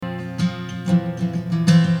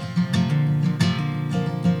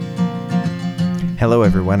Hello,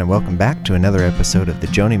 everyone, and welcome back to another episode of the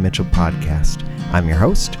Joni Mitchell Podcast. I'm your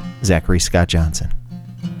host, Zachary Scott Johnson.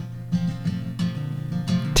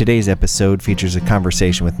 Today's episode features a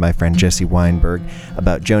conversation with my friend Jesse Weinberg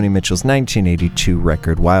about Joni Mitchell's 1982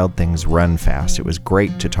 record, Wild Things Run Fast. It was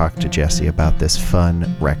great to talk to Jesse about this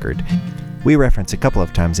fun record. We reference a couple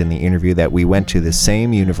of times in the interview that we went to the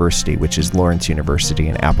same university, which is Lawrence University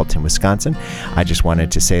in Appleton, Wisconsin. I just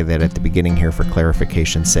wanted to say that at the beginning here for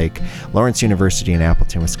clarification's sake. Lawrence University in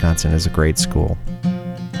Appleton, Wisconsin is a great school.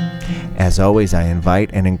 As always, I invite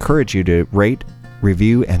and encourage you to rate,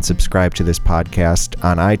 review, and subscribe to this podcast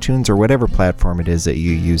on iTunes or whatever platform it is that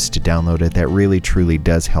you use to download it. That really, truly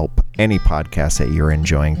does help any podcast that you're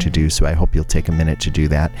enjoying to do, so I hope you'll take a minute to do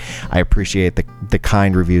that. I appreciate the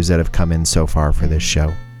kind reviews that have come in so far for this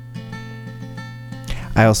show.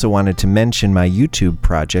 I also wanted to mention my YouTube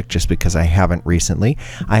project, just because I haven't recently.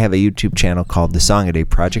 I have a YouTube channel called The Song a Day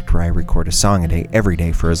Project, where I record a song a day every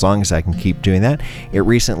day for as long as I can keep doing that. It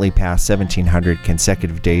recently passed 1,700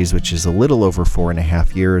 consecutive days, which is a little over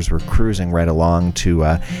 4.5 years. We're cruising right along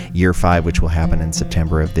to year 5, which will happen in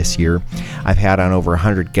September of this year. I've had on over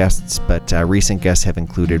 100 guests, but recent guests have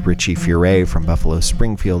included Richie Furay from Buffalo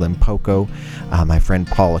Springfield and Poco, my friend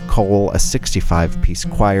Paula Cole, a 65-piece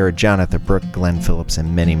choir, Jonathan Brooke, Glenn Phillips,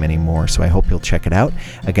 and many, many more. So I hope you'll check it out.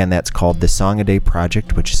 Again, that's called The Song a Day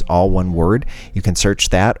Project, which is all one word. You can search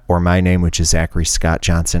that or my name, which is Zachary Scott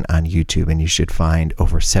Johnson, on YouTube, and you should find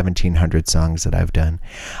over 1,700 songs that I've done.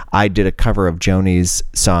 I did a cover of Joni's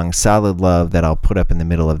song Solid Love that I'll put up in the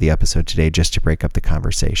middle of the episode today just to break up the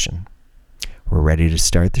conversation. We're ready to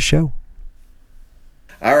start the show.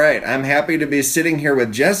 All right, I'm happy to be sitting here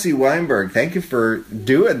with Jesse Weinberg. Thank you for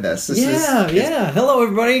doing this. Yeah. Hello,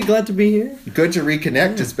 everybody. Glad to be here. Good to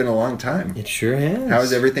reconnect. Yeah. It's been a long time. It sure has. How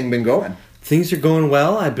has everything been going? Things are going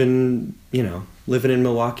well. I've been, living in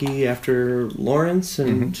Milwaukee after Lawrence,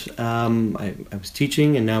 and I was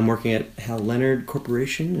teaching, and now I'm working at Hal Leonard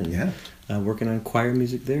Corporation, and working on choir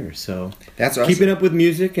music there. So that's awesome. Keeping up with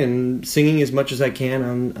music and singing as much as I can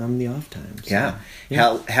on the off time. So,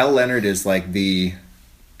 yeah. Hal Leonard is like the...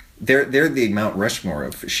 They're the Mount Rushmore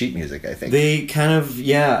of sheet music, I think. They kind of,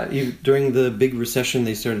 during the big recession,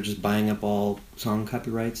 they started just buying up all song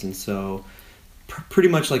copyrights, and so pretty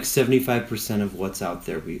much like 75% of what's out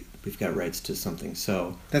there, we've got rights to something.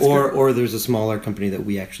 So, or there's a smaller company that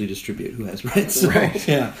we actually distribute who has rights. So, right.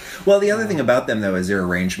 Yeah. Well, the other thing about them, though, is their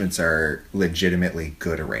arrangements are legitimately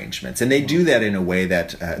good arrangements, and they do that in a way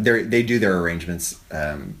that they do their arrangements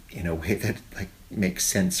in a way that makes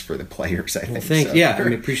sense for the players, I think. Well, thanks. So, I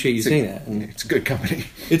appreciate you saying that. And it's a good company.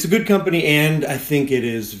 It's a good company, and I think it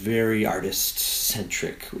is very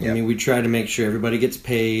artist-centric. Yep. I mean, we try to make sure everybody gets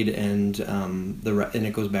paid, and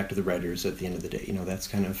it goes back to the writers at the end of the day. That's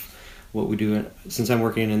kind of what we do. Since I'm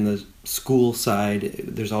working in the school side,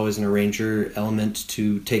 there's always an arranger element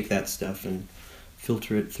to take that stuff and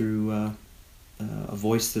filter it through a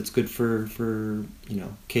voice that's good for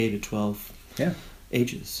K to 12. Yeah.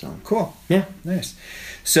 Ages. So cool. Yeah. Nice.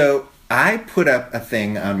 So I put up a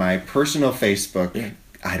thing on my personal Facebook,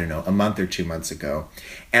 I don't know, a month or 2 months ago,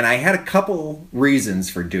 and I had a couple reasons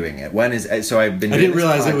for doing it. One is, so I've been doing I didn't this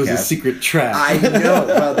realize podcast. It was a secret trap. I know.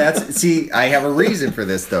 Well, I have a reason for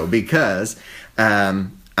this, though, because I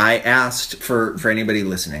asked, for anybody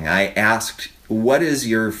listening, I asked, what is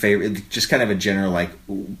your favorite, just kind of a general,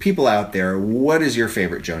 people out there, what is your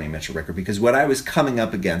favorite Joni Mitchell record? Because what I was coming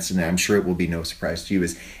up against, and I'm sure it will be no surprise to you,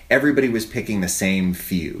 is everybody was picking the same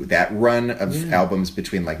few. That run of albums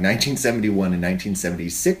between 1971 and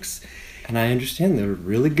 1976. And I understand, they're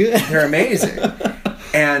really good. They're amazing.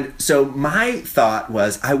 And so my thought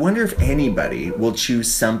was, I wonder if anybody will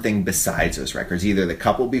choose something besides those records, either the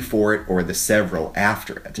couple before it or the several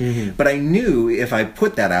after it. Mm-hmm. But I knew if I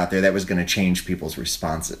put that out there, that was going to change people's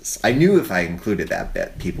responses. I knew if I included that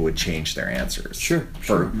bit, people would change their answers. Sure.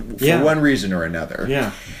 For one reason or another.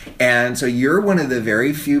 Yeah. And so you're one of the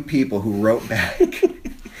very few people who wrote back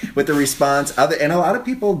with the response. And a lot of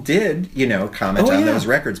people did, comment on those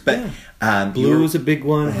records. But Blue was a big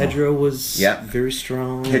one. Hedgerow was very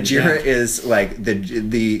strong. Hedgerow is like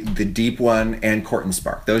the deep one, and Court and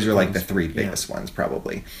Spark. Those are like the three biggest ones,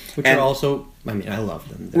 probably. Which are also, I love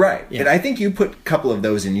them. Right. Yeah. And I think you put a couple of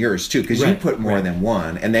those in yours, too, because you put more than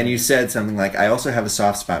one. And then you said something like, I also have a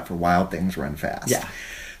soft spot for Wild Things Run Fast. Yeah.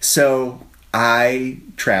 So I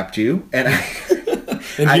trapped you, and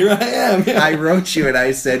here I am. I wrote you and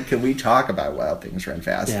I said, can we talk about Wild Things Run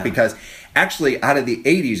Fast? Yeah. Because actually, out of the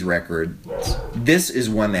 80s record, this is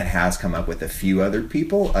one that has come up with a few other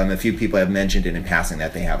people. A few people have mentioned it in passing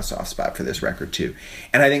that they have a soft spot for this record, too.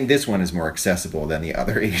 And I think this one is more accessible than the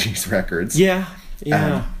other 80s records. Yeah.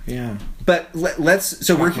 Yeah. But let's.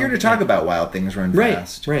 So we're here to talk about Wild Things Run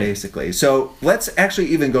Fast, basically. So let's actually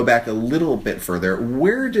even go back a little bit further.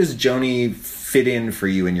 Where does Joni fit in for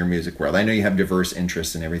you in your music world? I know you have diverse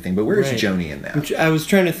interests and everything, but where's Joni in that? I was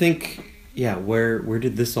trying to think. Yeah, where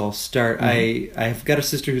did this all start? I've got a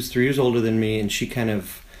sister who's 3 years older than me, and she kind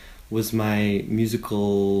of was my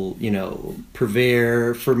musical,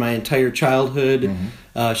 purveyor for my entire childhood.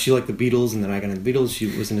 She liked the Beatles, and then I got into the Beatles.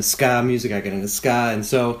 She was into ska music, I got into ska, and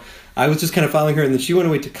so I was just kind of following her. And then she went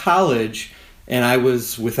away to college, and I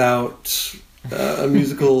was without a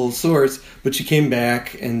musical source, but she came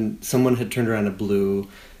back, and someone had turned her on to Blue,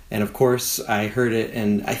 and of course I heard it,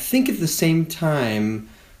 and I think at the same time,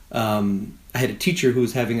 I had a teacher who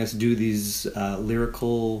was having us do these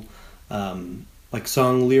lyrical... like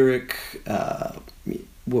song lyric,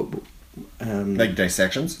 like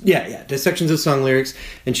dissections? Yeah, dissections of song lyrics.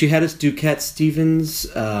 And she had us do Cat Stevens'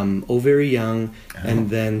 Oh Very Young, and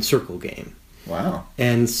then Circle Game. Wow.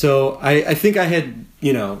 And so I think I had,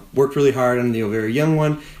 worked really hard on the Oh Very Young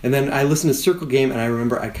one, and then I listened to Circle Game, and I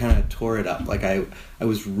remember I kind of tore it up. Like I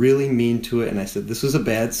was really mean to it, and I said, this was a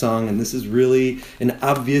bad song, and this is really an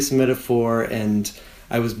obvious metaphor, and...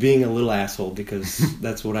 I was being a little asshole because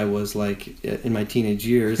that's what I was like in my teenage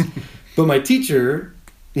years. But my teacher,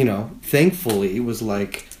 thankfully was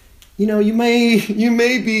like, you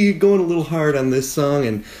may be going a little hard on this song,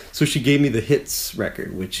 and so she gave me the Hits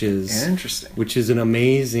record, which is interesting. Which is an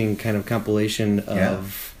amazing kind of compilation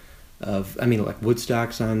of like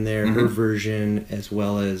Woodstock's on there, her version as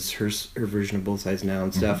well as her version of Both Sides Now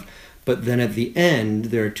and stuff. But then at the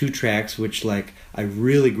end, there are 2 tracks which like I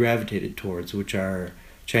really gravitated towards, which are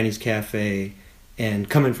Chinese Cafe and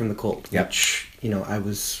Coming from the Cold, which, I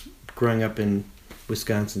was growing up in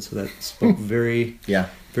Wisconsin, so that spoke very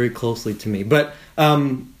closely to me. But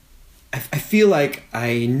I feel like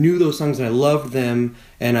I knew those songs and I loved them,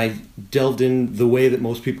 and I delved in the way that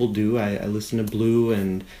most people do. I listened to Blue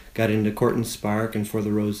and got into Court and Spark and For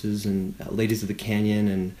the Roses and Ladies of the Canyon,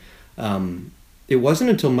 and it wasn't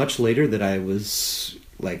until much later that I was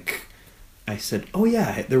like... I said, oh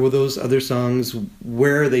yeah, there were those other songs.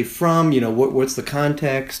 Where are they from? What's the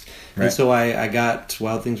context? Right. And so I got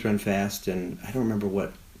Wild Things Run Fast, and I don't remember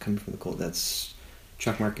what Coming from the Cold. That's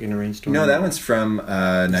Chuck Mark in a Rainstorm. No, that one's from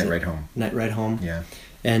Night Ride Home. Night Ride Home. Yeah.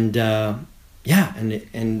 And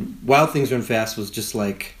and Wild Things Run Fast was just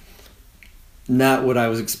like not what I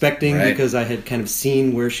was expecting because I had kind of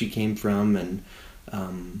seen where she came from, and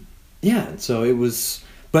and so it was.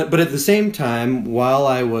 But at the same time, while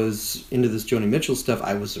I was into this Joni Mitchell stuff,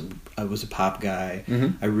 I was a pop guy.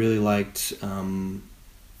 I really liked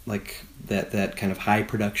like that kind of high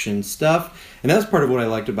production stuff, and that's part of what I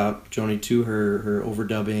liked about Joni too. Her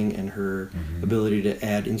overdubbing and her ability to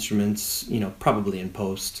add instruments, probably in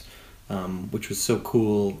post, which was so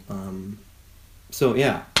cool. So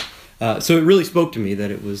it really spoke to me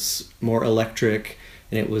that it was more electric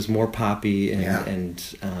and it was more poppy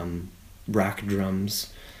and rock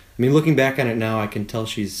drums. I mean, looking back on it now, I can tell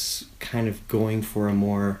she's kind of going for a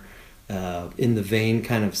more in the vein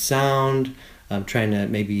kind of sound. Trying to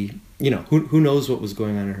maybe, who knows what was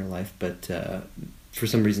going on in her life, but for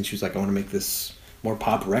some reason she was like, I want to make this more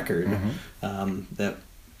pop record that,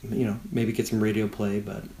 maybe get some radio play.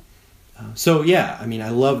 But I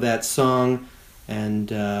love that song,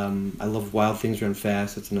 and I love Wild Things Run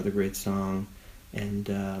Fast. That's another great song,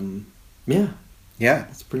 and yeah,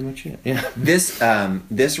 that's pretty much it. Yeah,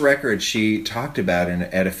 this record she talked about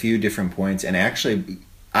at a few different points, and actually,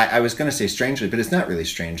 I was going to say strangely, but it's not really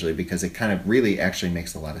strangely because it kind of really actually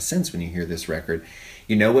makes a lot of sense when you hear this record.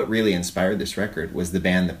 What really inspired this record was the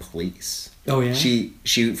band The Police. Oh yeah.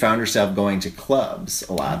 She found herself going to clubs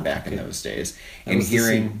a lot back in those days, and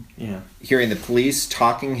hearing the Police,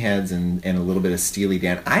 Talking Heads, and a little bit of Steely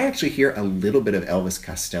Dan. I actually hear a little bit of Elvis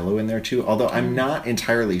Costello in there too, although I'm not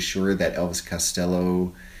entirely sure that Elvis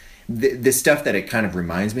Costello, the stuff that it kind of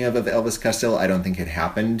reminds me of Elvis Costello, I don't think had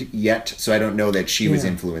happened yet, so I don't know that she was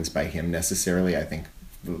influenced by him necessarily. I think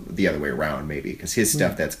the other way around maybe, because his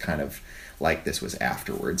stuff that's kind of like this was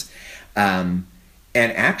afterwards.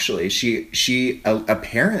 And actually, she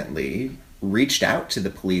apparently reached out to the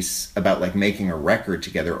Police about like making a record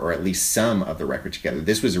together, or at least some of the record together.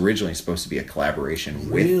 This was originally supposed to be a collaboration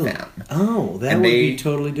with them. Oh, that would be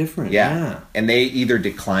totally different. Yeah. And they either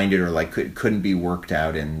declined it or like couldn't be worked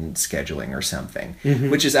out in scheduling or something,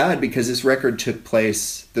 which is odd because this record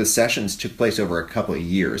the sessions took place over a couple of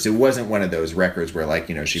years. It wasn't one of those records where like,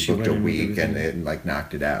 she booked a week and like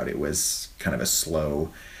knocked it out. It was kind of a slow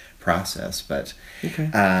process, but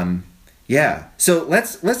Yeah. So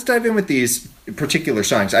let's dive in with these particular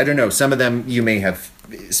songs. I don't know. Some of them you may have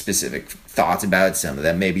specific thoughts about. Some of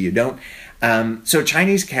them maybe you don't. So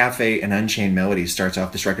Chinese Cafe and Unchained Melody starts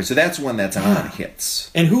off this record. So that's one that's on hits.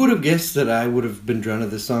 And who would have guessed that I would have been drawn to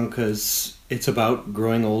this song, because it's about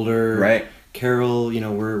growing older. Right. Carol,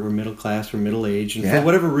 we're middle class, we're middle aged, and for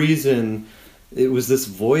whatever reason, it was this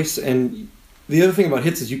voice. And the other thing about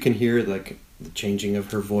hits is you can hear like the changing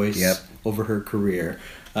of her voice over her career.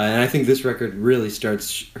 And I think this record really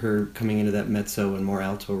starts her coming into that mezzo and more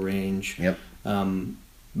alto range. Yep. And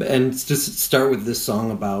just start with this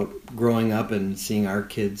song about growing up and seeing our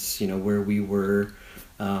kids, where we were.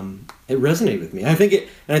 It resonated with me. I think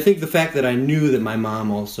the fact that I knew that my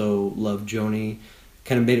mom also loved Joni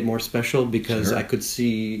kind of made it more special, because I could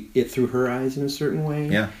see it through her eyes in a certain way.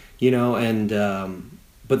 Yeah.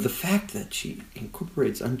 But the fact that she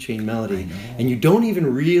incorporates Unchained Melody and you don't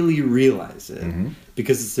even really realize it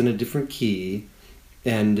because it's in a different key,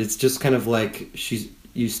 and it's just kind of like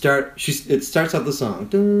it starts out the song,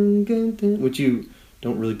 dun, dun, dun, which you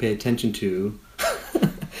don't really pay attention to.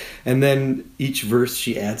 And then each verse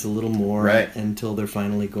she adds a little more until they're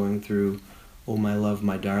finally going through "Oh My Love,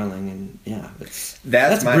 My Darling," and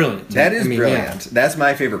that's brilliant. That is brilliant. Yeah. That's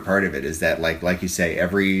my favorite part of it. Is that like you say,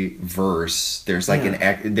 every verse there's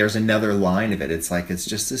like there's another line of it. It's like it's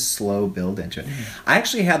just this slow build into it. I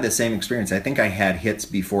actually had the same experience. I think I had hits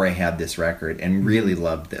before I had this record and really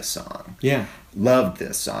loved this song. Yeah, loved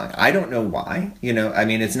this song. I don't know why. I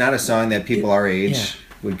mean, it's not a song that people our age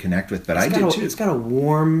would connect with, but I did too. It's got a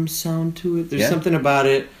warm sound to it. There's something about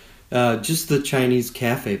it. Just the Chinese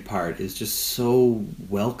Cafe part is just so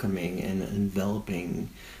welcoming and enveloping.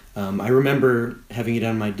 I remember having it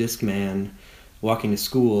on my Discman, walking to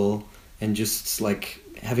school, and just like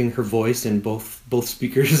having her voice in both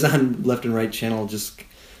speakers on left and right channel, just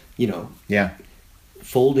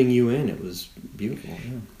folding you in. It was beautiful.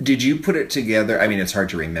 Yeah. Did you put it together? I mean, it's hard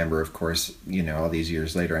to remember, of course, all these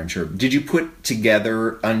years later, I'm sure. Did you put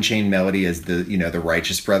together Unchained Melody as the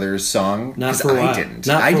Righteous Brothers song? Not for a while. I didn't.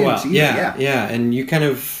 Not I for a didn't while. either. Yeah. And you kind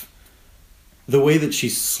of, the way that she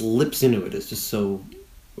slips into it is just so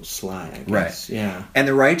sly, I guess. Right. Yeah. And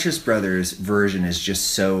the Righteous Brothers version is just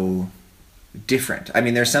so different. I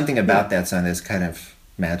mean, there's something about that song that's kind of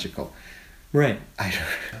magical. Right.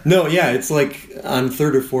 No, yeah, it's like on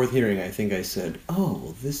third or fourth hearing, I think I said,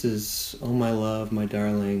 "Oh, this is Oh My Love, My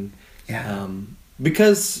Darling." Yeah.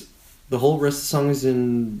 Because the whole rest of the song is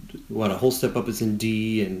in a whole step up is in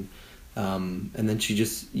D, and then she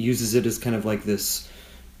just uses it as kind of like this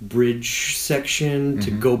bridge section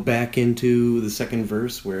to go back into the second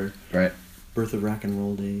verse where Birth of Rock and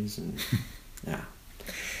Roll Days, and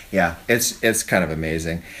Yeah, it's kind of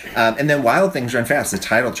amazing. And then Wild Things Run Fast, the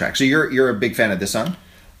title track. So you're a big fan of this song?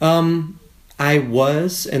 I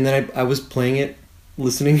was, and then I was playing it,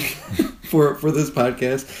 listening for this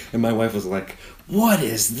podcast, and my wife was like, "What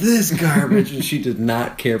is this garbage?" And she did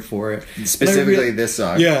not care for it. Specifically this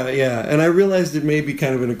song. Yeah. And I realized it may be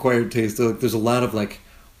kind of an acquired taste. There's a lot of like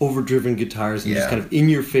overdriven guitars and just kind of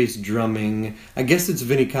in-your-face drumming. I guess it's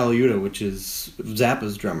Vinnie Colaiuta, which is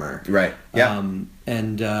Zappa's drummer. Right, yeah.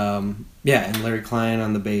 And Larry Klein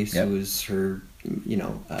on the bass, who was her,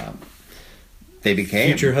 they became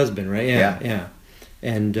future husband, right? Yeah.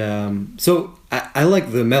 And so I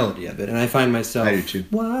like the melody of it, and I find myself, I do too.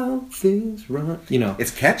 Wild things run, It's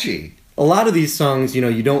catchy. A lot of these songs,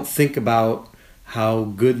 you don't think about how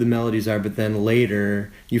good the melodies are, but then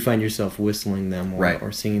later you find yourself whistling them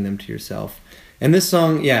or singing them to yourself. And this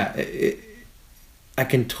song, I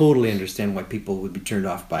can totally understand why people would be turned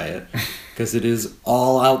off by it, because it is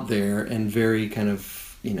all out there and very kind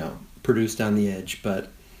of, produced on the edge. But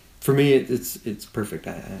for me, it's perfect.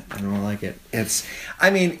 I don't like it. It's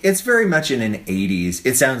very much in an 80s.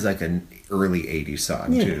 It sounds like an early 80s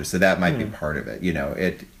song too, so that might be part of it.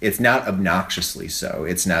 It's not obnoxiously so.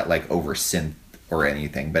 It's not like over synth or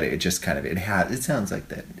anything, but it just kind of it sounds like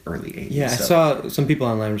that early 80s. Yeah, I saw some people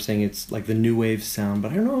online were saying it's like the new wave sound,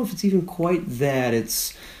 but I don't know if it's even quite that.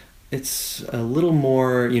 It's a little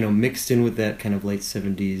more, mixed in with that kind of late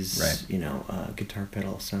 70s, guitar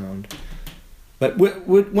pedal sound. But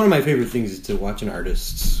one of my favorite things is to watch an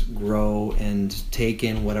artist grow and take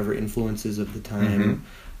in whatever influences of the time. Mm-hmm.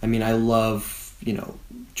 I mean, I love,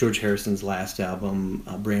 George Harrison's last album,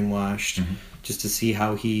 Brainwashed, just to see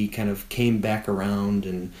how he kind of came back around,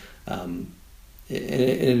 and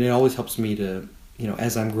it always helps me to,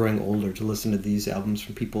 as I'm growing older, to listen to these albums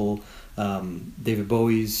from people. David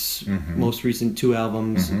Bowie's most recent 2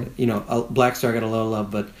 albums, Black Star got a lot of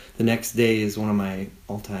love, but The Next Day is one of my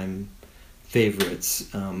all-time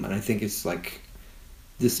favorites, and I think it's like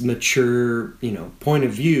this mature, point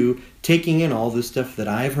of view, taking in all this stuff that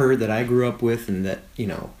I've heard, that I grew up with, and that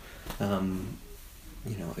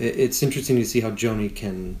it's interesting to see how Joni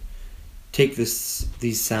can take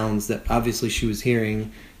these sounds that obviously she was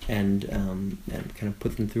hearing and kind of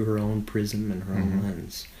put them through her own prism and her own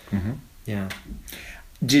lens. Mm-hmm. Yeah.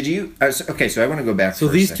 Did you? Okay, so I want to go back. So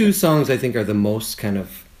these two songs, I think, are the most kind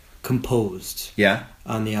of composed. Yeah.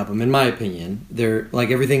 On the album, in my opinion, they're like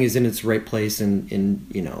everything is in its right place, and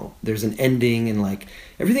there's an ending, and like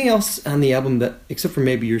everything else on the album that, except for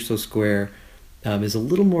maybe You're So Square, is a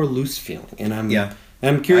little more loose feeling. And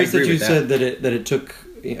I'm curious that you said that it took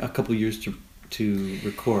a couple years to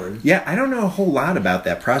record. Yeah, I don't know a whole lot about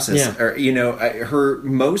that process. Yeah. Or her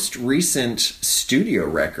most recent studio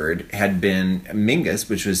record had been Mingus,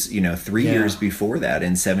 which was 3 years before that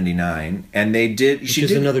in '79, and they did. Which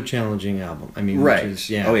is another challenging album. I mean, right? Which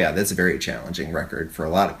is, Oh yeah, that's a very challenging record for a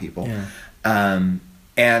lot of people. Yeah.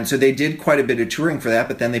 And so they did quite a bit of touring for that,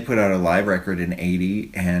 but then they put out a live record in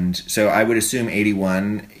 '80, and so I would assume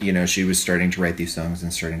 '81, she was starting to write these songs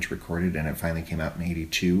and starting to record it, and it finally came out in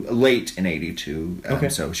 '82, late in '82. Okay.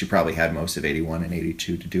 So she probably had most of '81 and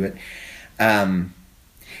 '82 to do it.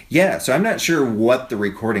 So I'm not sure what the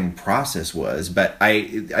recording process was, but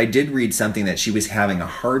I did read something that she was having a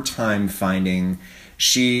hard time finding.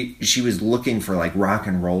 She was looking for like rock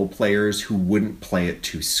and roll players who wouldn't play it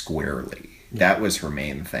too squarely. That was her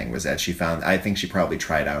main thing, was that I think she probably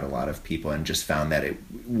tried out a lot of people and just found that it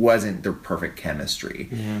wasn't their perfect chemistry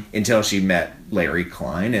until she met Larry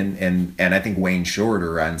Klein. And I think Wayne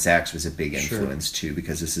Shorter on sax was a big influence too,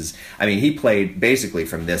 because he played basically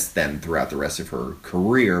from this then throughout the rest of her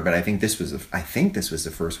career, but I think this was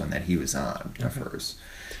the first one that he was on of hers.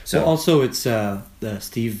 So well, also it's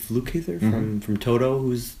Steve Lukather from Toto,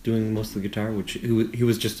 who's doing most of the guitar, he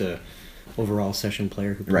was just a overall session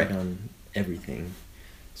player who played on everything.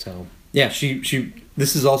 So yeah, she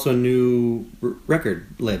this is also a new record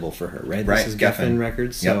label for her, right? This is Geffen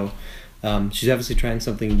Records. So she's obviously trying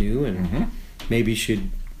something new, and maybe she'd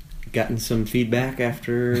gotten some feedback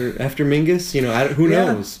after Mingus. Who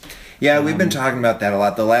knows? Yeah, we've been talking about that a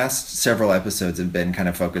lot. The last several episodes have been kind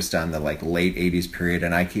of focused on the like late '80s period,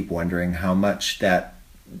 and I keep wondering how much that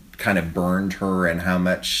kind of burned her, and how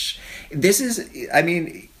much this is. I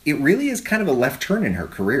mean, it really is kind of a left turn in her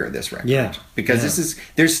career, this record. Yeah. Because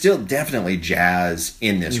there's still definitely jazz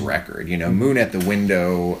in this record. Moon at the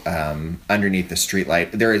Window, Underneath the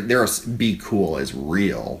Streetlight. There's Be Cool is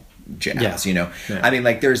real jazz, Yeah. I mean,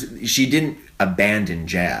 like she didn't abandon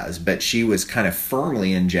jazz, but she was kind of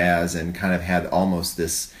firmly in jazz and kind of had almost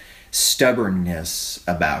this stubbornness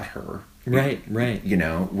about her. Right.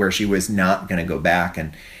 Where she was not going to go back.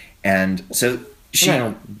 And so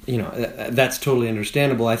that's totally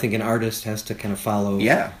understandable. I think an artist has to kind of follow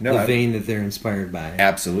the vein that they're inspired by.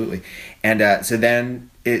 Absolutely. And so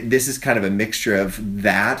then this is kind of a mixture of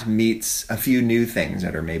that meets a few new things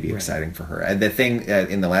that are maybe exciting for her. The thing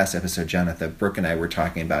in the last episode, Jonathan, Brooke and I were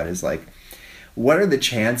talking about is like, what are the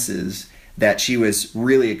chances that she was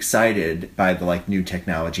really excited by the like new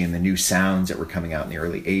technology and the new sounds that were coming out in the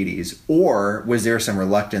early 80s, or was there some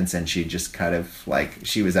reluctance and she just kind of like,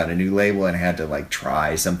 she was on a new label and had to like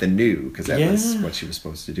try something new because that was what she was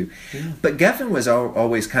supposed to do. But Geffen was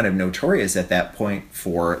always kind of notorious at that point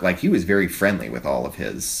for like, he was very friendly with all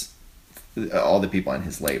the people on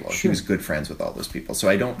his label. He was good friends with all those people, so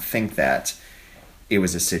I don't think that it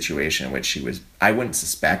was a situation in which I wouldn't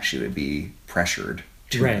suspect she would be pressured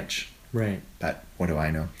too much. Right. But what do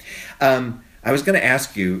I know? I was going to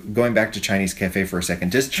ask you, going back to Chinese Cafe for a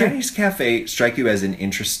second, does Chinese Cafe strike you as an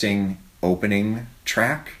interesting opening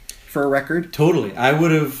track for a record? Totally. I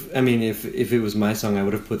would have, if it was my song, I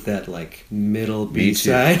would have put that like middle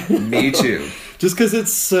B-side. Me too. Just because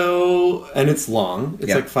it's so, and it's long.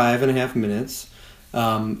 It's like 5.5 minutes.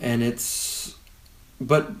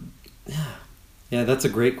 Yeah, that's a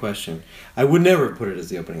great question. I would never have put it as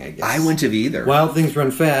the opening, I guess. I wouldn't have either. Wild Things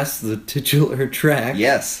Run Fast, the titular track.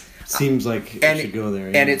 Yes. Seems like it should go there.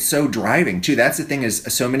 And it's so driving, too. That's the thing, is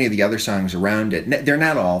so many of the other songs around it, they're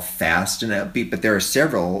not all fast and upbeat, but there are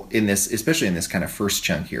several in this, especially in this kind of first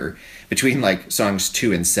chunk here. Between like songs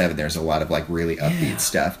 2 and 7, there's a lot of like really upbeat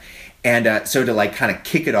stuff. And so to like kind of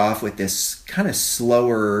kick it off with this kind of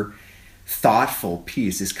slower, thoughtful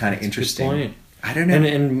piece is kind of interesting. Good point. I don't know.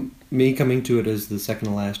 And me coming to it as the second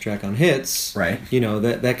to last track on Hits, right?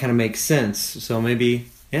 That kind of makes sense. So maybe,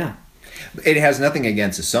 It has nothing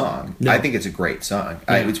against the song. No. I think it's a great song.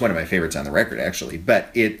 Yeah. It's one of my favorites on the record, actually.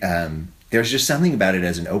 But there's just something about it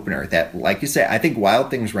as an opener that, like you say, I think Wild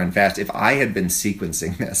Things Run Fast, if I had been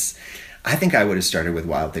sequencing this, I think I would have started with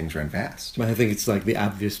Wild Things Run Fast. But I think it's like the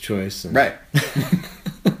obvious choice. Right.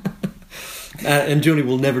 And Joni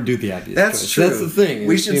will never do the obvious That's choice. true. That's the thing.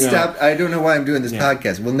 We should stop. I don't know why I'm doing this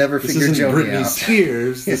podcast. We'll never figure Joni out. This isn't Britney out.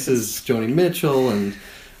 Spears. This is Joni Mitchell, and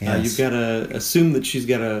you've got to assume that she's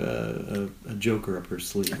got a joker up her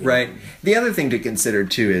sleeve. Right. The other thing to consider,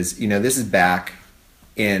 too, is, this is back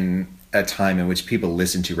in a time in which people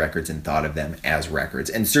listened to records and thought of them as records.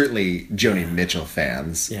 And certainly Joni Mitchell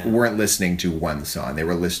fans weren't listening to one song. They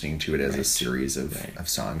were listening to it as a series of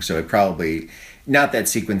songs. So it probably, not that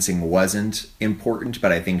sequencing wasn't important,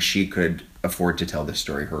 but I think she could afford to tell the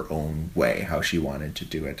story her own way, how she wanted to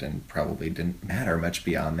do it, and probably didn't matter much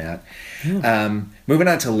beyond that. Yeah. Moving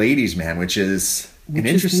on to Ladies Man, which is an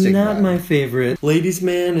interesting not one. My favorite. Ladies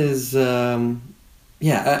Man is... in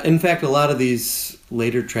fact, a lot of these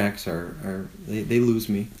later tracks they lose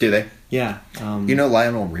me. Do they? Yeah.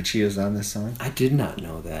 Lionel Richie is on this song? I did not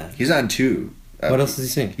know that. He's on 2. What else does he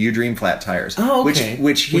sing? You Dream Flat Tires. Oh, okay.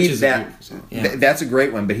 Which is a beautiful song. Yeah. That's a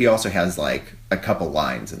great one, but he also has like a couple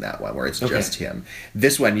lines in that one where it's just him.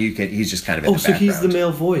 This one, he's just kind of in the background. So he's the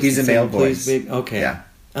male voice. He's the male voice. Okay. Yeah.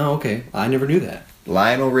 Oh, okay. I never knew that.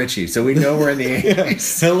 Lionel Richie. So we know we're in the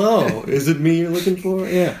 80s. Hello. Is it me you're looking for?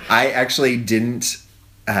 Yeah. I actually didn't...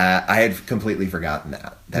 I had completely forgotten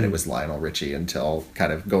that it was Lionel Richie until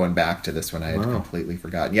kind of going back to this one. I had completely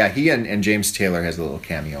forgotten. Yeah, he and James Taylor has a little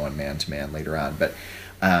cameo on Man to Man later on. But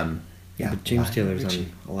but James Taylor's on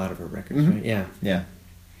a lot of her records, right? Yeah. Yeah.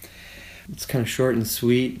 It's kind of short and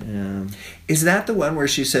sweet. Is that the one where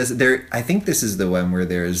she says there? I think this is the one where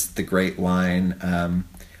there's the great line,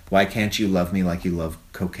 "Why can't you love me like you love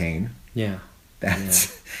cocaine?" Yeah.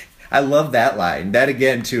 I love that line. That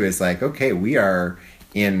again too is like, okay, we are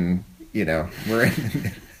we're in the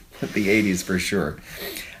 80s for sure.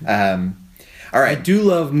 All right. I do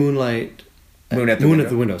love Moonlight. Moon at the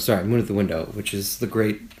Window. Sorry, Moon at the Window, which is the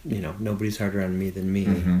great, Nobody's Harder on Me Than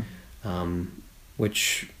Me,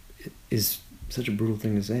 which is such a brutal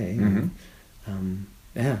thing to say. Mm-hmm.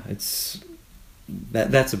 It's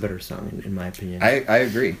that's a better song in my opinion. I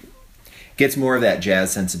agree. Gets more of that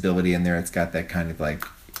jazz sensibility in there. It's got that kind of like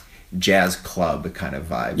jazz club kind of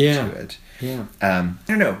vibe to it. Yeah. I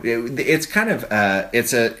don't know. It's kind of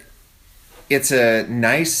it's a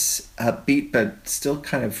nice upbeat but still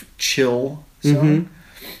kind of chill song.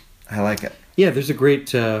 Mm-hmm. I like it. Yeah, there's a great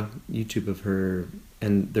YouTube of her,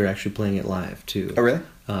 and they're actually playing it live too. Oh, really?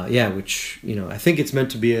 Which I think it's meant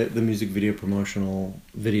to be the music video promotional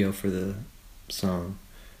video for the song.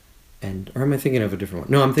 Or am I thinking of a different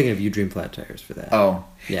one? No, I'm thinking of You Dream Flat Tires for that. Oh.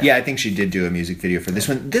 Yeah, I think she did do a music video for this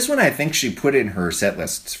one. This one I think she put in her set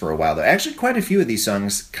lists for a while, though. Actually, quite a few of these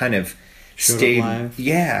songs kind of stayed live.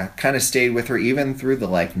 Yeah, kind of stayed with her even through the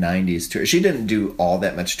 90s tour. She didn't do all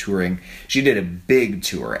that much touring. She did a big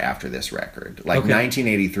tour after this record.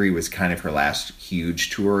 1983 was kind of her last huge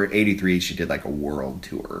tour. 83 she did a world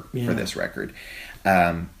tour for this record.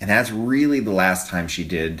 And that's really the last time she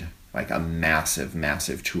did a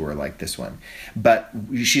massive tour like this one. But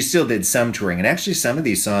she still did some touring, and actually some of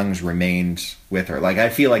these songs remained with her. I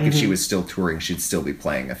feel like if she was still touring, she'd still be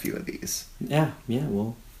playing a few of these. Yeah,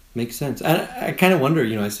 well, makes sense. I kind of wonder,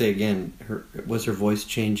 I say again, was her voice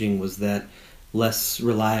changing? Was that less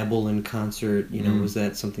reliable in concert? Was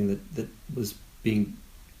that something that was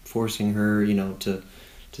forcing her, to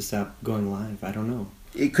stop going live? I don't know.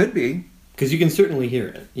 It could be. Because you can certainly hear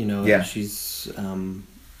it, she's...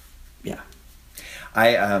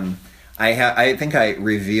 I think I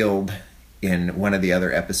revealed in one of the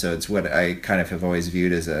other episodes what I kind of have always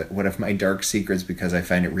viewed as one of my dark secrets, because I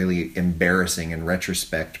find it really embarrassing in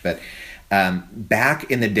retrospect. But back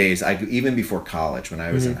in the days, even before college, when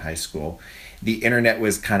I was in high school, the internet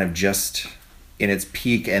was kind of just in its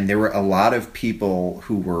peak, and there were a lot of people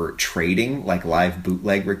who were trading live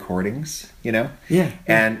bootleg recordings, Yeah.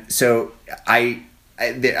 And so I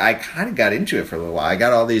kind of got into it for a little while. I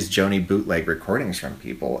got all these Joni bootleg recordings from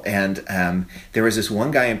people, and there was this one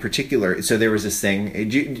guy in particular. So there was this thing.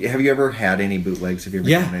 Have you ever had any bootlegs? Have you ever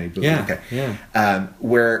done any bootlegs? Yeah.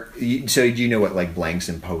 Do you know what blanks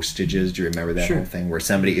and postage is? Do you remember that whole thing where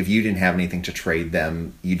somebody, if you didn't have anything to trade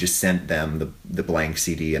them, you just sent them the blank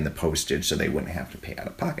CD and the postage, so they wouldn't have to pay out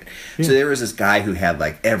of pocket. Yeah. So there was this guy who had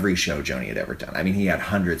every show Joni had ever done. I mean, he had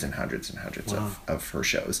hundreds and hundreds and hundreds of her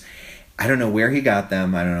shows. I don't know where he got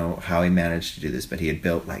them. I don't know how he managed to do this, but he had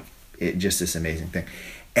built just this amazing thing.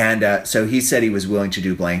 And so he said he was willing to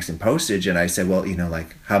do blanks and postage, and I said, well,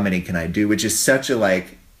 how many can I do? Which is such a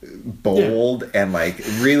bold and like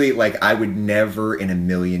really like I would never in a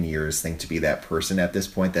million years think to be that person at this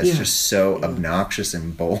point. That's just so obnoxious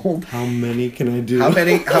and bold. How many can I do? How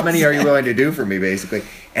many are you willing to do for me, basically?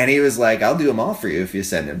 And he was like, I'll do them all for you if you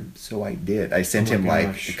send them. So I did. I sent him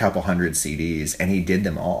like a couple hundred CDs, and he did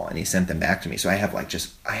them all, and he sent them back to me. So I have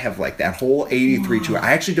like that whole 83 tour.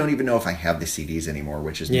 I actually don't even know if I have the CDs anymore,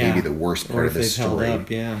 which is maybe the worst part of the story.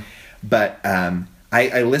 Held up, But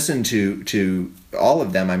I listened to all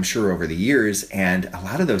of them, I'm sure, over the years, and a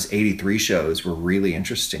lot of those 83 shows were really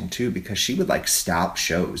interesting too, because she would like stop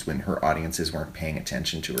shows when her audiences weren't paying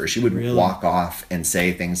attention to her. She would walk off and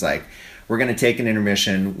say things like, we're going to take an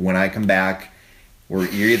intermission. When I come back, you're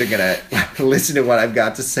either going to listen to what I've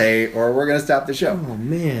got to say, or we're going to stop the show. Oh,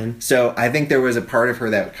 man. So I think there was a part of her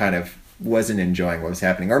that kind of wasn't enjoying what was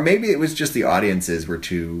happening. Or maybe it was just the audiences were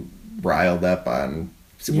too riled up on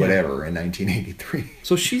whatever in 1983.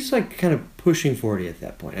 So she's like kind of pushing 40 at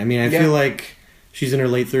that point. I mean, I feel like she's in her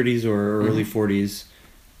late 30s or early 40s.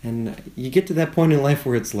 And you get to that point in life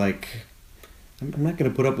where it's like, I'm not going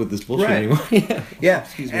to put up with this bullshit anymore.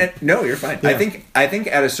 Excuse me. No, you're fine. I think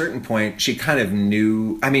at a certain point she kind of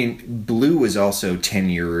knew. I mean, Blue was also 10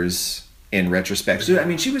 years in retrospect. So I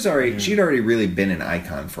mean, she'd already really been an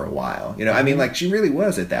icon for a while. You know, I mean, like she really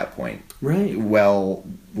was at that point, right? Well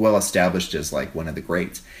established as like one of the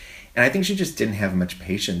greats. And I think she just didn't have much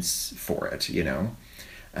patience for it. You know.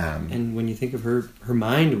 And when you think of her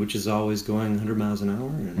mind, which is always going 100 miles an hour,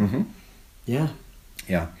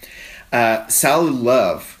 and Solid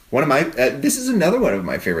Love, one of my this is another one of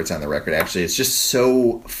my favorites on the record, actually. It's just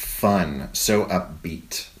so fun, so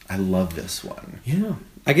upbeat. I love this one.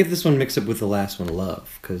 I get this one mixed up with the last one,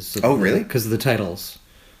 Love, because really? Because of the titles.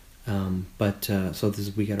 So this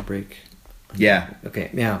is We Gotta Break. Okay,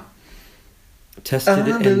 Tested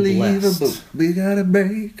and Blessed. We gotta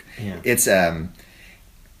break. It's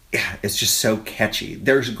it's just so catchy.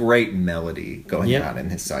 There's great melody going on in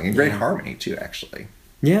this song, and great harmony too, actually.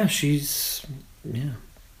 Yeah, she's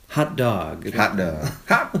hot dog. Hot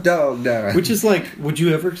dog. Which is like, would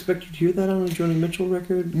you ever expect to hear that on a Joni Mitchell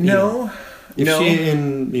record? No. If she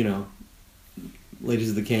in Ladies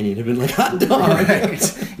of the Canyon had been like hot dog,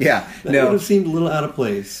 right? Yeah, that would have seemed a little out of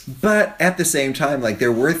place. But at the same time, like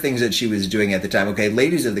there were things that she was doing at the time. Okay,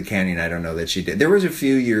 Ladies of the Canyon, I don't know that she did. There was a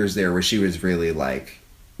few years there where she was really like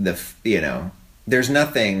there's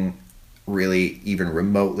nothing really even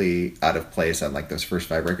remotely out of place on like those first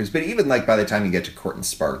 5 records, but even like by the time you get to Court and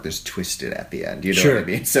Spark, there's Twisted at the end, you know what I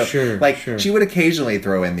mean? So she would occasionally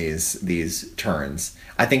throw in these turns,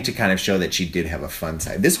 I think, to kind of show that she did have a fun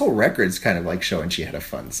side. This whole record's kind of like showing she had a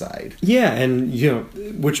fun side. Yeah, and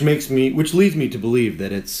which leads me to believe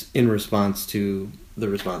that it's in response to the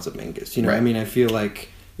response of Mingus. I mean, I feel like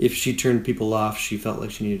if she turned people off, she felt like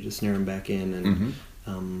she needed to snare them back in,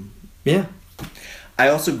 and I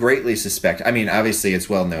also greatly suspect, I mean, obviously it's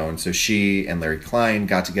well known, so she and Larry Klein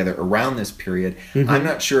got together around this period. I'm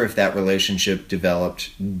not sure if that relationship developed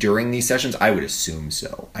during these sessions. I would assume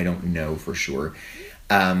so. I don't know for sure.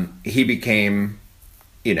 He became,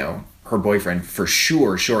 her boyfriend for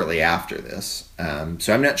sure shortly after this.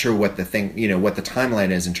 So I'm not sure what the timeline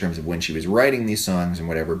is in terms of when she was writing these songs and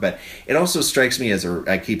whatever, but it also strikes me as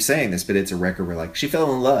I keep saying this, but it's a record where like she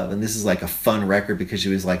fell in love, and this is like a fun record because she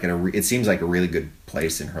was like it seems like a really good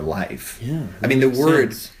place in her life. Yeah. I mean, the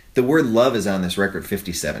word love is on this record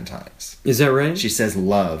 57 times. Is that right? She says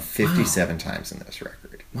love 57 times in this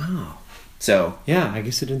record. Wow. So yeah, I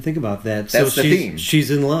guess I didn't think about that. That's the theme. She's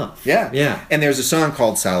in love. Yeah. And there's a song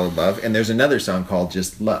called Solid Love, and there's another song called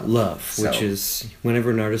just Love. Which is, whenever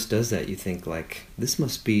an artist does that, you think like, this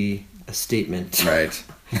must be a statement. Right.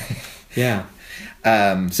 Yeah.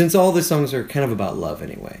 Since all the songs are kind of about love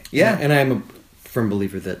anyway. Yeah. And I'm a firm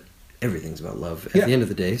believer that everything's about love at the end of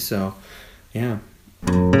the day. So, yeah.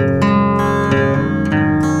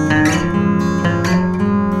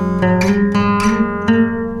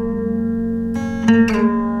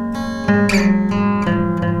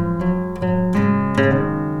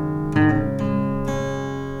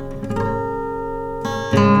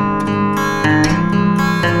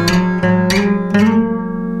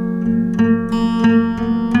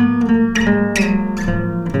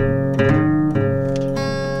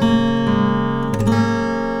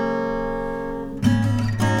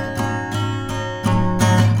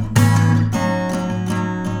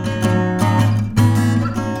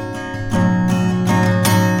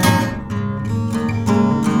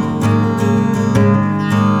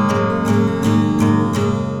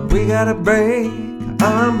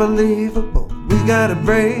 Unbelievable, we gotta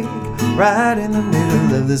break right in the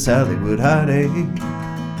middle of this Hollywood heartache.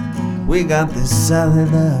 We got this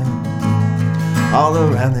solid love, All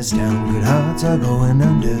around this town, good hearts are going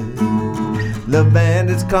under. Love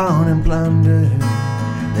bandits gone and plunder.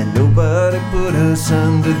 Then nobody put us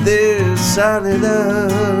under this solid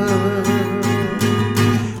love.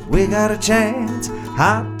 We got a chance,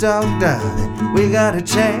 hot dog darling. We got a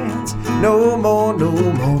chance. No more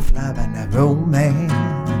fly-by-night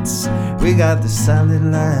romance. We got the solid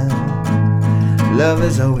line. Love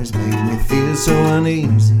has always made me feel so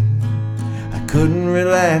uneasy. I couldn't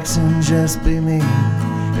relax and just be me.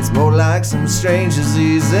 It's more like some strange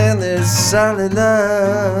disease than this solid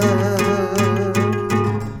love.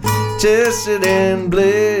 Tested in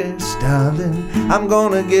bliss, darling, I'm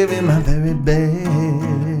gonna give you my very best.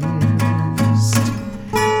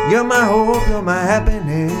 You're my hope, you're my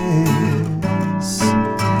happiness.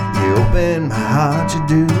 You open my heart, you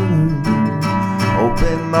do.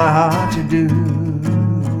 Open my heart, you do.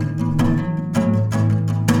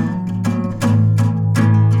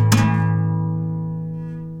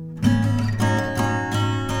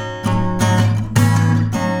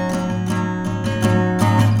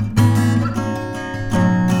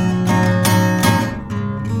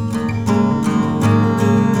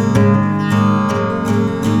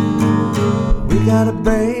 We gotta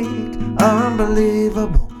break,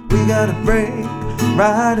 unbelievable. We gotta break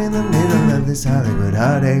right in the middle of this Hollywood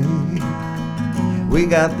heartache. We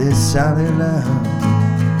got this solid love.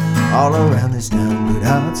 All around this town, good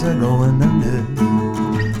hearts are going under.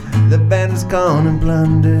 The band's gone and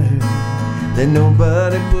plundered. Then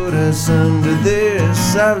nobody put us under this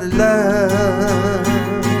solid love.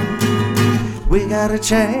 We got a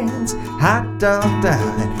chance, hot dog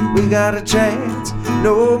darling. We got a chance.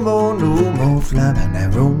 No more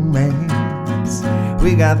fly-by-night romance.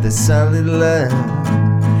 We got this solid love.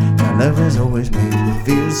 My love has always made me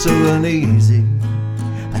feel so uneasy.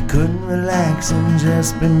 I couldn't relax and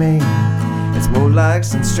just be me. It's more like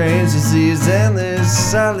some strange disease than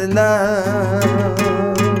this solid love.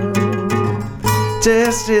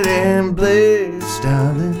 Tested in bliss,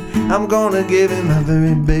 darling, I'm gonna give you my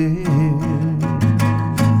very best.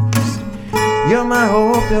 You're my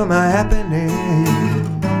hope, you're my happiness.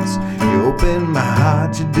 You open my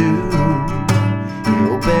heart, you do. You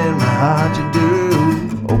open my heart, you do.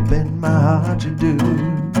 Open my heart, you do.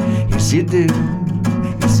 Yes, you do.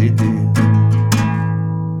 Yes, you do.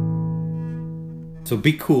 So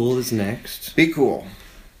Be Cool is next. Be cool.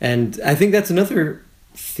 And I think that's another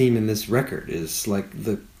theme in this record is like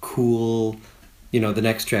the cool, the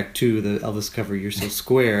next track too, the Elvis cover, You're So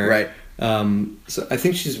Square. Right. So I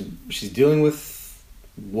think she's dealing with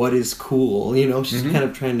what is cool, she's kind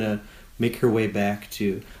of trying to make her way back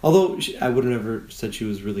to, although I would have never said she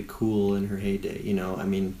was really cool in her heyday, I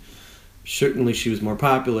mean, certainly she was more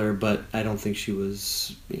popular, but I don't think she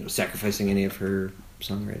was, sacrificing any of her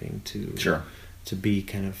songwriting to be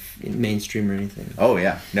kind of mainstream or anything. Oh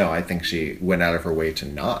yeah, no, I think she went out of her way to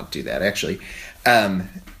not do that. Actually, I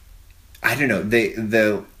don't know.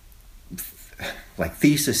 The like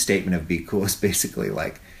thesis statement of Be Cool is basically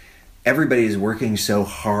like everybody is working so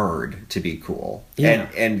hard to be cool,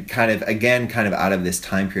 and kind of out of this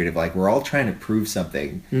time period of like we're all trying to prove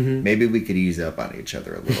something. Mm-hmm. Maybe we could ease up on each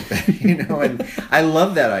other a little bit, And I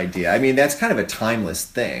love that idea. I mean, that's kind of a timeless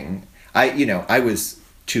thing. I was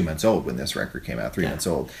 2 months old when this record came out, 3 months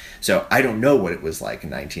old. So I don't know what it was like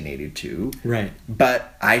in 1982. Right.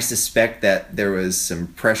 But I suspect that there was some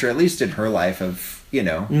pressure, at least in her life, of,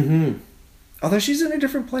 Mm-hmm. Although she's in a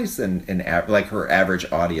different place than like her average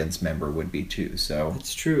audience member would be too. So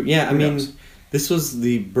it's true. Yeah, I mean, this was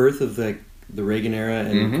the birth of the Reagan era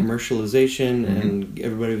and commercialization, and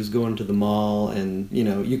everybody was going to the mall, and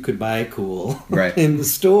you could buy cool in the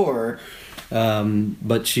store.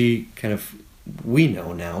 But she kind of, we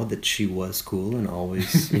know now that she was cool and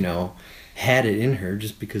always, had it in her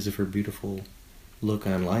just because of her beautiful look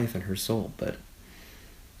on life and her soul. But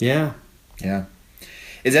yeah.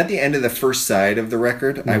 Is that the end of the first side of the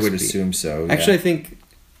record? I would assume so. Yeah. Actually, I think.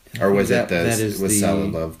 Or was it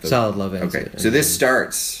Solid Love? Solid Love ends okay, it. so this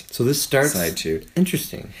starts side 2.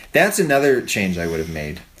 Interesting. That's another change I would have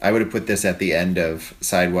made. I would have put this at the end of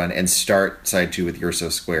side 1 and start side 2 with You're So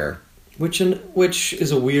Square. Which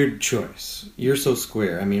is a weird choice. You're So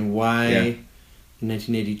Square. I mean, why in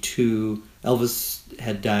 1982 Elvis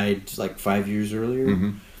had died like 5 years earlier?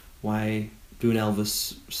 Mm-hmm. Why do an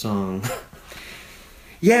Elvis song?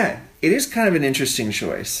 Yeah, it is kind of an interesting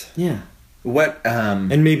choice. Yeah. What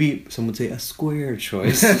and maybe some would say a square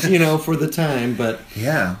choice, for the time, but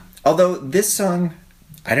yeah. Although this song,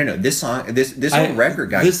 I don't know, this whole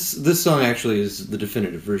record got this song actually is the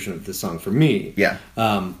definitive version of this song for me. Yeah.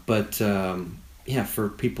 But for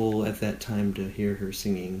people at that time to hear her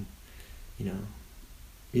singing,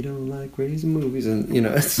 you don't like crazy movies, and you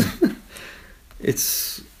know,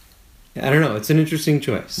 it's I don't know. It's an interesting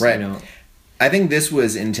choice, right? You know? I think this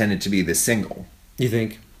was intended to be the single. You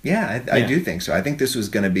think? Yeah, I do think so. I think this was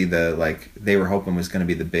going to be the, like, they were hoping was going to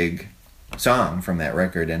be the big song from that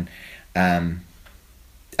record, and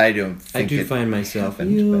I don't think I do find myself,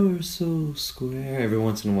 happened, you're so square, every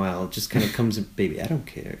once in a while. It just kind of comes in, baby, I don't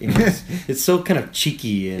care. You know, it's so kind of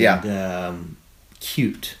cheeky and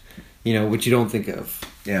cute, you know, which you don't think of.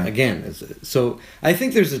 Yeah. Again, so I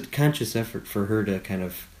think there's a conscious effort for her to kind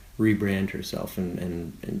of rebrand herself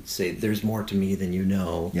and say, there's more to me than you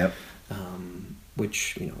know. Yep.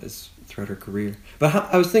 Which, you know, is throughout her career. But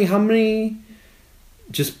I was thinking, how many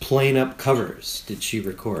just plain up covers did she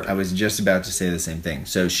record? I was just about to say the same thing.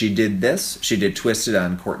 So she did this. She did Twisted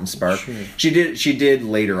on Court and Spark. Sure. She did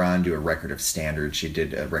later on do a record of standards. She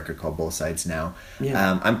did a record called Both Sides Now.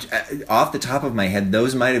 Yeah. I'm off the top of my head,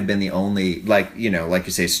 those might have been the only, like, you know, like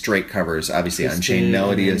you say, straight covers. Obviously, Twisted, Unchained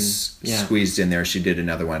Melody is yeah. squeezed in there. She did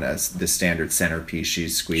another one as the standard centerpiece.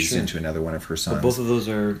 She's squeezed Sure. into another one of her songs. But both of those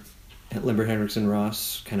are Limber Hendrix and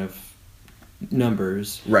Ross kind of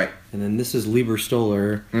numbers. Right. And then this is Lieber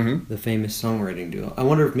Stoller, Mm-hmm. the famous songwriting duo. I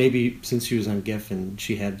wonder if maybe since she was on Geffen,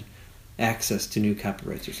 she had access to new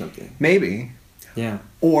copyrights or something. Maybe. Yeah.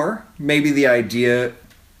 Or maybe the idea,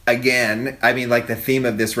 again, I mean, like, the theme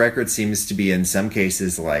of this record seems to be in some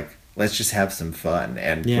cases like, let's just have some fun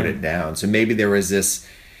and put it down. So maybe there was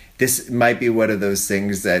this might be one of those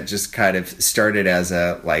things that just kind of started as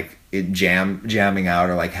a, like, jamming out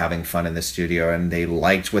or like having fun in the studio, and they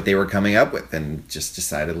liked what they were coming up with and just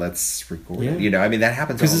decided, let's record it. You know, I mean, that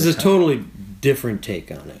happens all the time. Because it's a totally different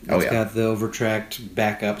take on it. It's yeah. got the overtracked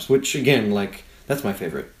backups, which again, like, that's my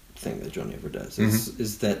favorite thing that Joni ever does,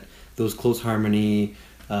 is that those close harmony,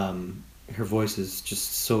 her voice is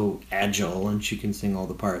just so agile and she can sing all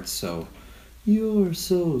the parts. So, you're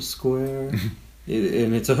so square.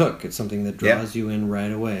 And it's a hook. It's something that draws you in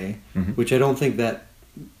right away, which I don't think that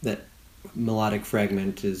melodic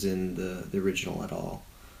fragment is in the original at all.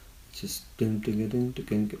 It's just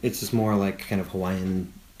it's just more like kind of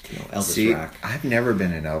Hawaiian, you know, Elvis rock. I've never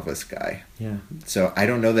been an Elvis guy. Yeah. So I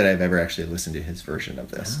don't know that I've ever actually listened to his version of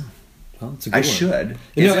this. Oh. Well, it's a good one. I should.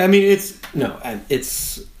 I mean,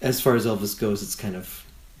 it's as far as Elvis goes, it's kind of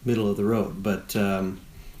middle of the road, but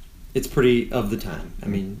it's pretty of the time. I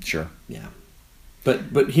mean, sure. Yeah.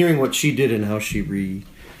 But hearing what she did and how she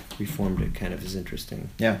reformed it kind of is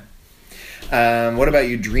interesting. Yeah. What about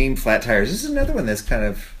you, Dream Flat Tires? This is another one that's kind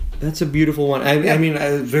of... That's a beautiful one. I mean,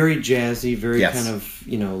 very jazzy, very yes. kind of,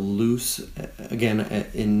 you know, loose. Again,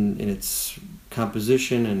 in its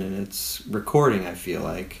composition and in its recording, I feel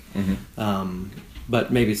like.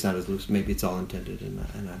 But maybe it's not as loose. Maybe it's all intended, and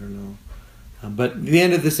I don't know. But the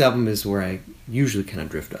end of this album is where I usually kind of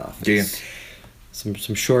drift off. Do you? Some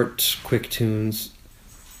short, quick tunes.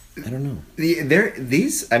 I don't know.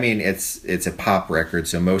 These, I mean, it's a pop record,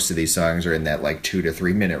 so most of these songs are in that like 2 to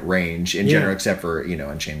 3 minute range in general, except for, you know,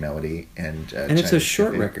 Unchained Melody and it's a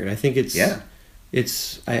short record. I think it's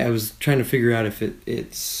It's I was trying to figure out if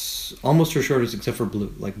it's almost her shortest except for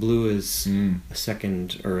Blue. Like Blue is a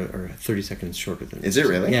second or 30 seconds shorter than this. Is it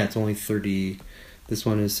really? Yeah, it's only 30. This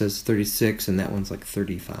one says 36, and that one's like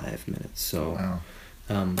 35 minutes. So.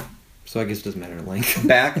 Wow. So I guess it doesn't matter the length.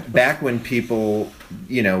 back when people,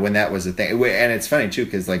 you know, when that was a thing, and it's funny too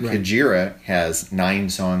because like Hijira has 9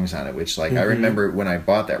 songs on it, which like I remember when I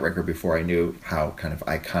bought that record before I knew how kind of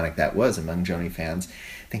iconic that was among Joni fans,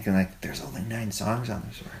 thinking like there's only 9 songs on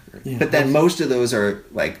this record, but then most of those are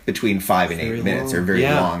like between 5 and 8 minutes, or very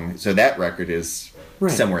long. So that record is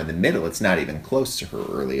somewhere in the middle. It's not even close to her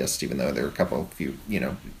earliest, even though there are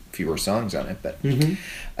fewer songs on it, but.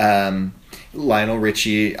 Lionel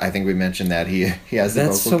Richie, I think we mentioned that he has the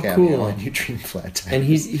vocal cameo on You Dream Flat Tires. And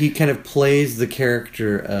he kind of plays the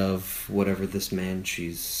character of whatever this man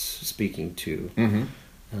she's speaking to.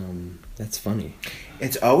 That's funny.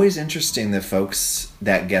 It's always interesting the folks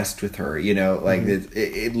that guest with her. You know, like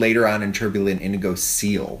later on in Turbulent Indigo,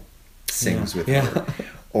 Seal sings with her.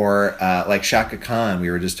 Or like Chaka Khan, we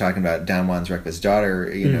were just talking about Don Juan's Reckless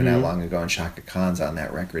Daughter, you know, not long ago, and Chaka Khan's on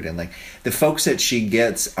that record. And like the folks that she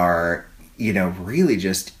gets are, you know, really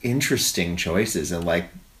just interesting choices and like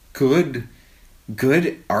good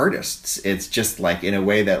artists. It's just like in a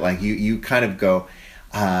way that like you kind of go,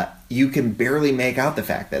 you can barely make out the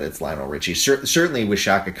fact that it's Lionel Richie. Certainly with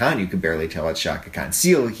Chaka Khan, you can barely tell it's Chaka Khan.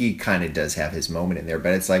 Seal, he kind of does have his moment in there,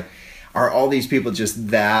 but it's like, are all these people just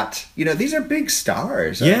that, you know, these are big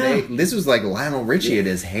stars. Yeah. This was like Lionel Richie at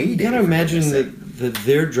his heyday. You gotta imagine that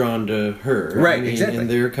they're drawn to her. Right, exactly. And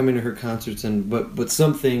they're coming to her concerts, but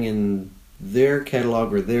something in their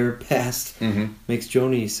catalog or their past makes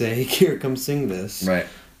Joni say, "Here, come sing this." Right.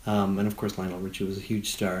 And of course, Lionel Richie was a huge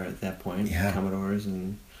star at that point. Yeah. Commodores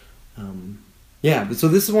and but so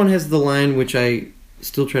this one has the line which I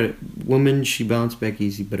still try to. Woman, she bounced back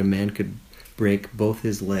easy, but a man could break both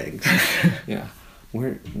his legs. Yeah.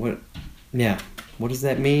 What? Yeah. What does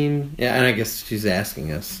that mean? Yeah, and I guess she's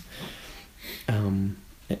asking us,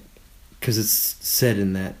 because it's said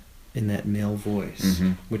in that male voice,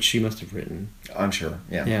 which she must have written. I'm sure.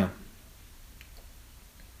 Yeah. Yeah.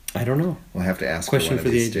 I don't know. We'll have to ask Question her one for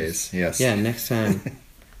of the these ages. days. Yes. Yeah, next time.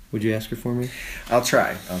 Would you ask her for me? I'll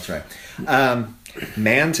try.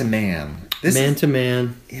 Man to Man. Man to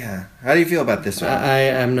Man. Yeah. How do you feel about this one?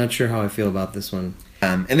 I'm not sure how I feel about this one.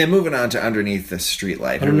 And then moving on to Underneath the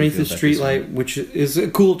Streetlight. Underneath the Streetlight, which is a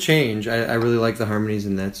cool change. I really like the harmonies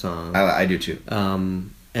in that song. I do too.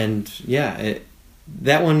 And yeah,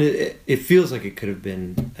 that one, it feels like it could have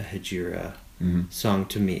been a Hejira song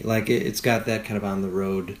to me. Like it's got that kind of on the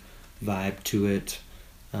road vibe to it.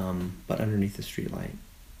 But Underneath the Streetlight.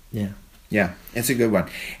 Yeah. Yeah, it's a good one.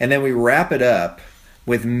 And then we wrap it up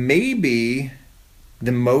with maybe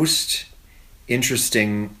the most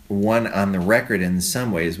interesting one on the record in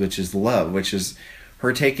some ways, which is Love, which is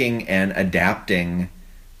her taking and adapting,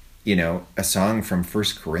 a song from 1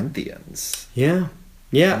 Corinthians. Yeah.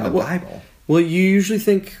 Yeah. From the Bible. Well, you usually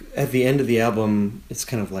think at the end of the album, it's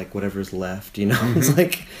kind of like whatever's left, It's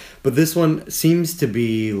like, but this one seems to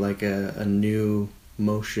be like a new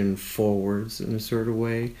motion forwards in a sort of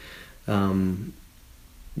way. And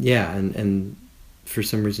for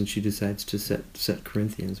some reason she decides to set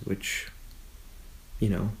Corinthians, which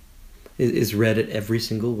is read at every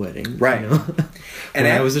single wedding, right? And when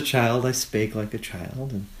I was a child, I spake like a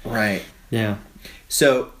child, and right. Yeah.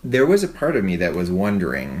 So there was a part of me that was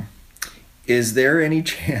wondering, is there any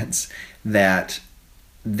chance that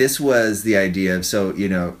this was the idea of,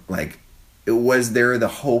 was there the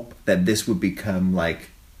hope that this would become like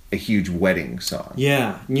a huge wedding song?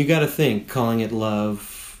 Yeah, and you got to think calling it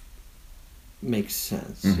Love makes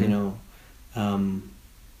sense,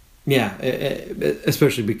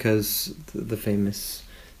 especially because the famous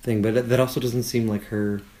thing, but that also doesn't seem like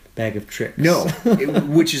her bag of tricks. No,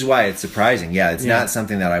 which is why it's surprising. Yeah, it's not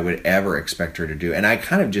something that I would ever expect her to do, and I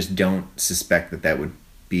kind of just don't suspect that would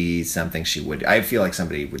be something she would. I feel like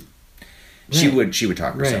somebody would. Right. She would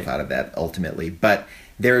talk herself out of that ultimately, but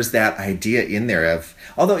there's that idea in there of,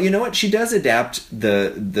 although you know what, she does adapt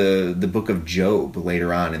the book of Job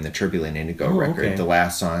later on in the Turbulent Indigo record. Okay. The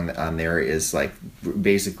last song on there is like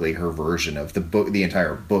basically her version of the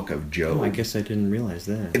entire book of Job. Oh, I guess I didn't realize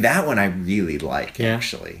that. That one I really like,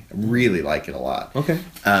 actually. I really like it a lot. Okay.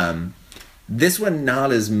 This one,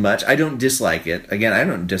 not as much. I don't dislike it. Again, I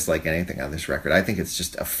don't dislike anything on this record. I think it's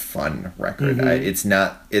just a fun record. It's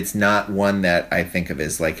not one that I think of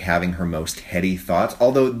as like having her most heady thoughts,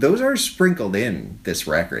 although those are sprinkled in this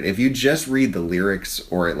record. If you just read the lyrics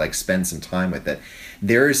or like spend some time with it,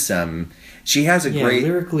 there is some. She has a great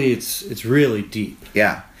lyrically. It's really deep.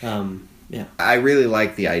 Yeah. Yeah. I really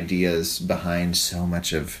like the ideas behind so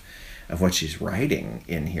much of what she's writing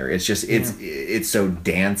in here. It's just it's so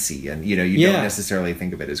dancey, and you don't necessarily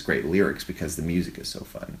think of it as great lyrics because the music is so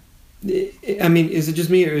fun. I mean, is it just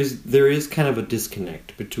me, or is there kind of a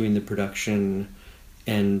disconnect between the production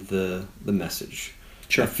and the message?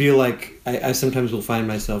 Sure. I feel like I sometimes will find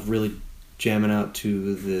myself really jamming out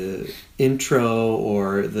to the intro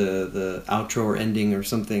or the outro or ending or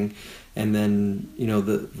something, and then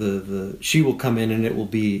the she will come in and it will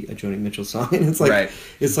be a Joni Mitchell song, and it's like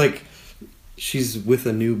it's like she's with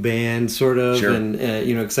a new band sort of, sure. And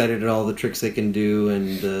excited at all the tricks they can do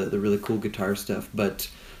and the really cool guitar stuff, but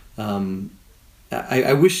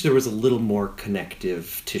I wish there was a little more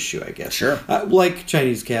connective tissue, I guess. Sure. Like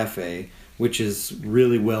Chinese Cafe, which is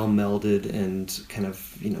really well melded and kind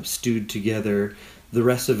of stewed together. The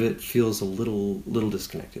rest of it feels a little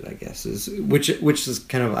disconnected, I guess. Which is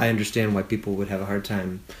kind of, I understand why people would have a hard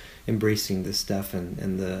time embracing this stuff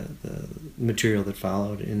and the material that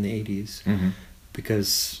followed in the 80s,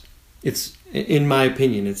 because it's, in my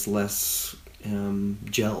opinion, it's less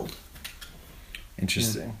gelled.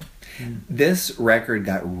 Interesting. Yeah. This record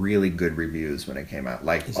got really good reviews when it came out,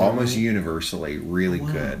 like almost universally really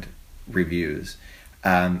good reviews,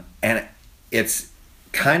 and it's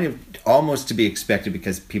kind of almost to be expected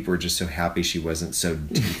because people were just so happy she wasn't so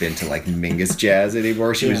deep into like Mingus jazz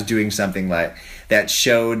anymore. She was doing something like that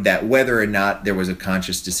showed that whether or not there was a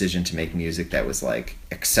conscious decision to make music that was like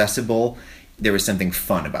accessible, there was something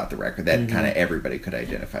fun about the record that kind of everybody could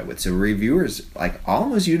identify with. So reviewers like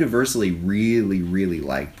almost universally really, really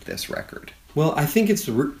liked this record. Well, I think it's,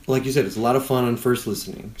 like you said, it's a lot of fun on first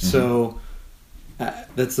listening. So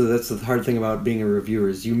That's the hard thing about being a reviewer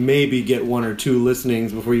is you maybe get 1 or 2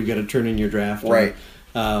 listenings before you got to turn in your draft. Right.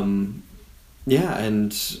 Yeah,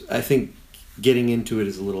 and I think getting into it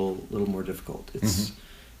is a little more difficult. It's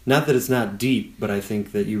not that it's not deep, but I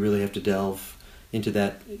think that you really have to delve into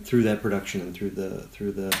that through that production and through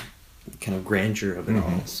the kind of grandeur of it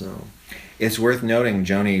all. So it's worth noting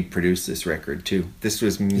Joni produced this record too. This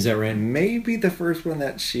was Is that right? Maybe the first one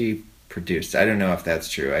that she produced. I don't know if that's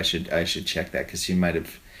true. I should check that because she might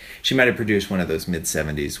have produced one of those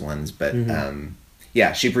mid-70s ones, but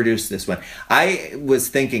yeah, she produced this one. I was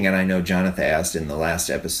thinking, and I know Jonathan asked in the last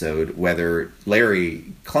episode whether Larry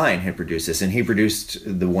Klein had produced this, and he produced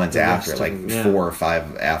the ones after, like 4 or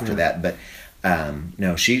 5 after that. But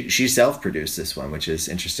no, she self-produced this one, which is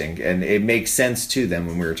interesting, and it makes sense to them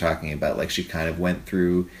when we were talking about like she kind of went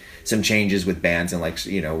through some changes with bands and like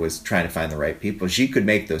was trying to find the right people. She could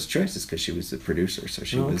make those choices because she was the producer, so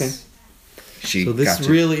she was. So this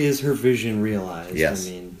really is her vision realized. Yes.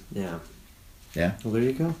 I mean, yeah. Yeah. Well, there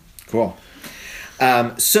you go. Cool.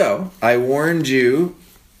 So I warned you.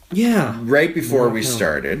 Yeah. Right before we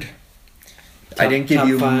started. I didn't give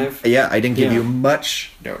you 5. Yeah, I didn't give you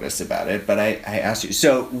much notice about it, but I asked you.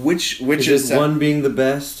 So which is 1 being the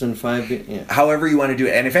best and 5 being however you want to do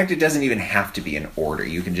it. And in fact, it doesn't even have to be in order.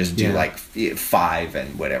 You can just do like 5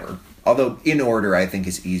 and whatever. Although in order, I think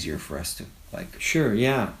is easier for us to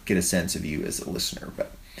get a sense of you as a listener.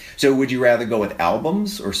 But so would you rather go with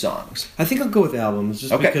albums or songs? I think I'll go with albums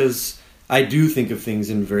just because I do think of things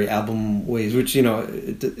in very album ways, which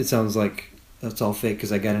it sounds like that's all fake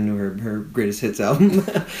because I got into her greatest hits album.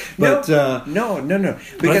 But no.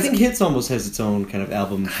 But I think Hits almost has its own kind of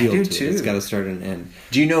album feel to it. It's got a start and an end.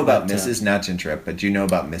 Do you know about Mrs.? Not to interrupt, but do you know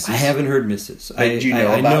about Mrs.? I haven't heard Mrs. But do you know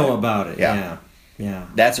I know about it. Yeah.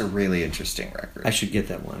 That's a really interesting record. I should get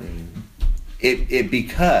that one. It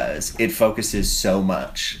because it focuses so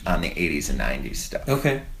much on the 80s and 90s stuff.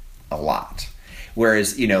 Okay. A lot.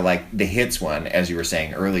 Whereas, like the Hits one, as you were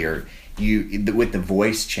saying earlier, with the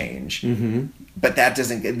voice change, but that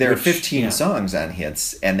doesn't. There are 15 songs on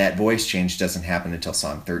Hits, and that voice change doesn't happen until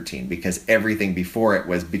song 13 because everything before it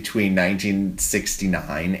was between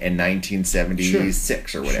 1969 and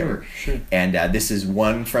 1976 or whatever. Sure. And this is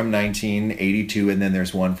one from 1982, and then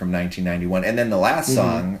there's one from 1991, and then the last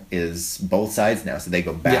song is both sides now, so they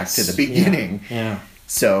go back to the beginning. Yeah.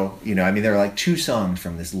 So there are like 2 songs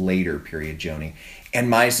from this later period, Joni. And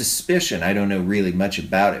my suspicion, I don't know really much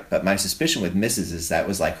about it, but my suspicion with Mrs. is that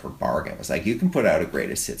was like her bargain. It was like, you can put out a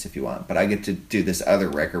greatest hits if you want, but I get to do this other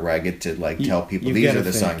record where I get to like tell people these are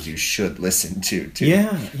the songs you should listen to.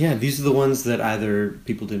 Yeah. These are the ones that either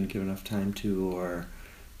people didn't give enough time to or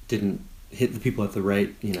didn't hit the people at the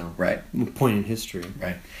right point in history.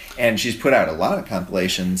 Right. And she's put out a lot of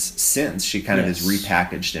compilations since. She kind of has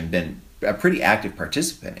repackaged and been a pretty active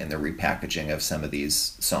participant in the repackaging of some of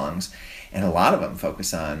these songs. And a lot of them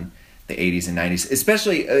focus on the 80s and 90s,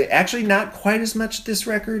 especially, actually not quite as much this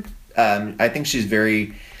record. I think she's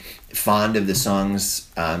very fond of the songs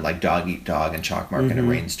like Dog Eat Dog and Chalk Mark and a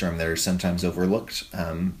Rainstorm that are sometimes overlooked.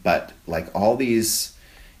 But like all these,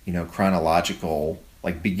 chronological,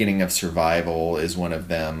 like Beginning of Survival is one of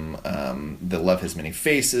them. The Love Has Many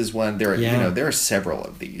Faces one. There are several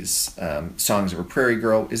of these. Songs of a Prairie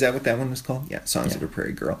Girl. Is that what that one was called? Yeah, Songs of a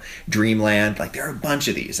Prairie Girl. Dreamland. Like there are a bunch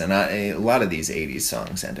of these, and a lot of these 80s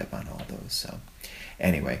songs end up on all those. So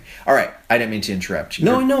anyway, all right. I didn't mean to interrupt you.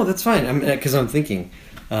 No, that's fine. Because I'm thinking.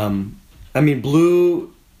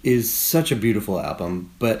 Blue is such a beautiful album,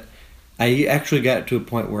 but I actually got to a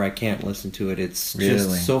point where I can't listen to it. It's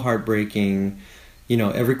just so heartbreaking.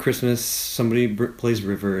 Every Christmas somebody plays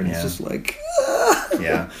River, and it's just like,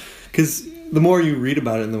 because the more you read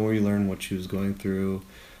about it and the more you learn what she was going through,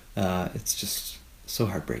 it's just so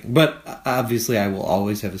heartbreaking. But obviously, I will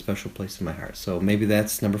always have a special place in my heart. So maybe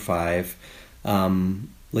that's number 5.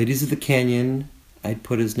 Ladies of the Canyon, I'd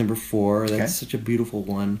put as number 4. That's such a beautiful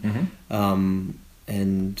one.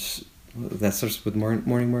 And that starts with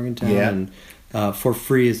Morning Morgantown. And For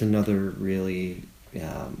Free is another really.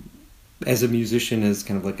 As a musician, as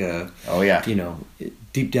kind of like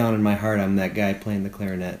deep down in my heart, I'm that guy playing the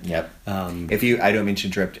clarinet. Yep. I don't mean to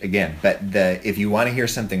interrupt again, but if you want to hear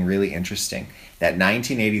something really interesting, that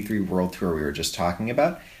 1983 World Tour we were just talking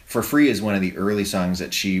about, For Free is one of the early songs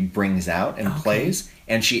that she brings out and plays,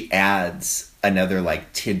 and she adds another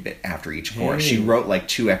like tidbit after each chorus. She wrote like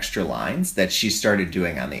 2 extra lines that she started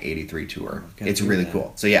doing on the 83 tour. It's really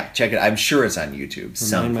cool. So check it. I'm sure it's on YouTube.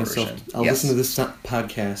 I'll listen to this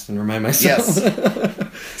podcast and remind myself.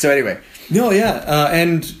 Yes. So anyway.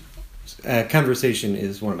 And Conversation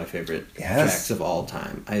is one of my favorite tracks of all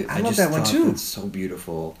time. I love just that one too. It's so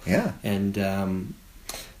beautiful. Yeah. And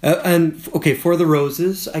And okay, For the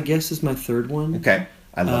Roses, I guess, is my third one. Okay,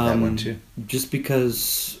 I love that one too. Just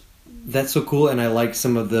because that's so cool, and I like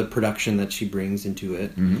some of the production that she brings into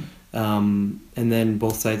it. And then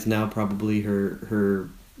Both Sides Now, probably her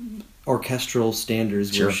orchestral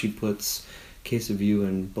standards, where she puts Case of You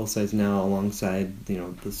and Both Sides Now alongside,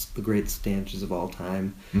 the great stanzas of all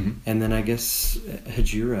time. And then I guess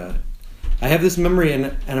Hejira. I have this memory,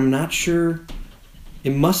 and I'm not sure.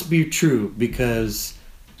 It must be true, because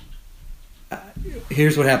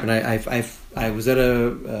here's what happened. I was at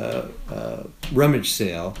a rummage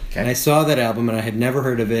sale, and I saw that album, and I had never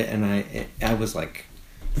heard of it, and I was like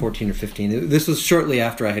 14 or 15. This was shortly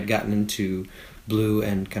after I had gotten into Blue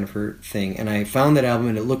and kind of her thing, and I found that album,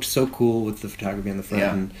 and it looked so cool with the photography on the front.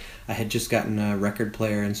 And I had just gotten a record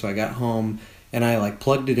player, and so I got home, and I like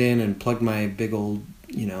plugged it in and plugged my big old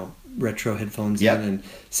retro headphones in, and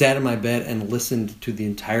sat in my bed and listened to the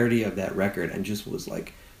entirety of that record, and just was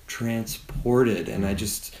like transported, and I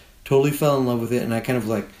just totally fell in love with it, and I kind of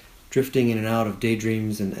like drifting in and out of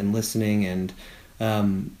daydreams and listening, and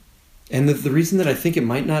the reason that I think it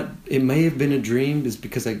may have been a dream is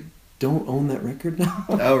because I don't own that record now.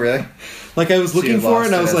 Oh, really? Like I was looking for it,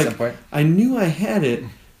 and I was like, I knew I had it,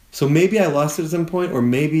 so maybe I lost it at some point, or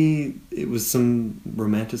maybe it was some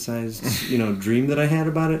romanticized, dream that I had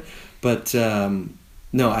about it. But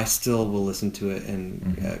no, I still will listen to it,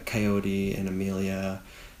 and Coyote and Amelia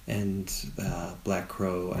and Black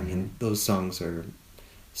Crow. I mean, those songs are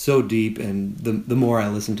so deep, and the more I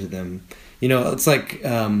listen to them, it's like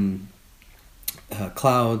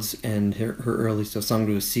Clouds and her early stuff, Song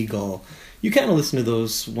to a Seagull. You kind of listen to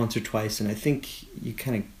those once or twice, and I think you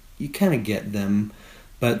kind of get them.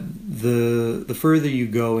 But the further you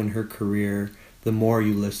go in her career, the more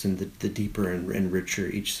you listen, the deeper and richer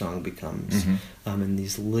each song becomes. And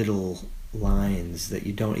these little lines that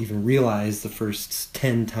you don't even realize the first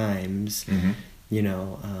 10 times,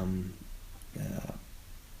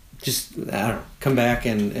 just, I don't know, come back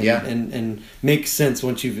and make sense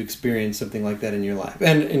once you've experienced something like that in your life.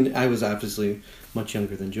 And I was obviously much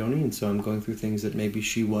younger than Joni, and so I'm going through things that maybe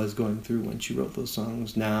she was going through when she wrote those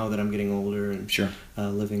songs, now that I'm getting older and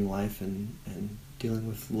living life and dealing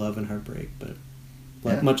with love and heartbreak,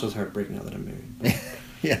 but much less heartbreak now that I'm married. But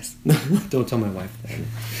yes. Don't tell my wife that.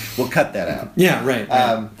 We'll cut that out. Yeah,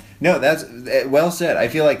 right. No, that's well said. I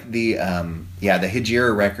feel like the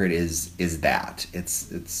Hejira record is that.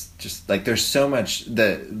 It's just like there's so much,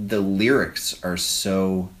 the lyrics are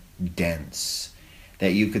so dense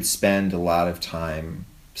that you could spend a lot of time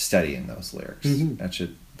studying those lyrics. That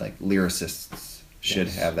should, like, lyricists should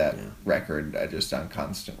have that record just on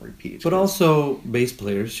constant repeat. But also bass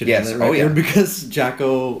players should have that record, because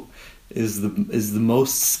Jocko is the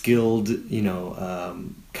most skilled,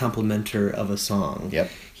 complementer of a song. Yep.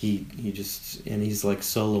 He just, and he's like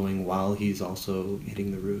soloing while he's also hitting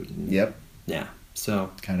the root. And, yeah. So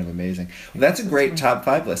kind of amazing. Well, that's a great top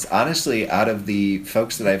 5 list. Honestly, out of the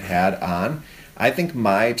folks that I've had on, I think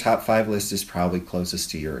my top 5 list is probably closest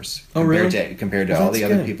to yours. Oh, really? Compared to all the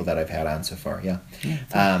other people that I've had on so far. Yeah.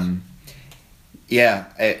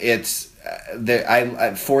 It's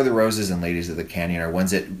For the Roses and Ladies of the Canyon are ones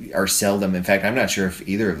that are seldom. In fact, I'm not sure if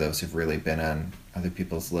either of those have really been on other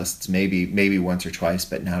people's lists. Maybe once or twice,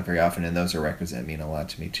 but not very often. And those are records that mean a lot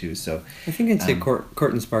to me too. So I think I'd say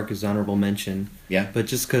Court and Spark is honorable mention. Yeah. But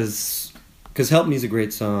just because Help Me is a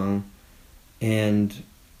great song,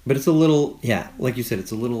 but it's a little, like you said,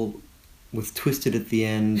 it's a little with Twisted at the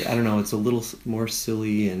end. I don't know, it's a little more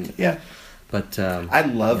silly and But I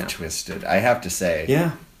love Twisted, I have to say.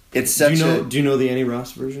 Yeah. It's such do you know the Annie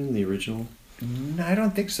Ross version, the original? I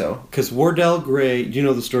don't think so. Because Wardell Gray, do you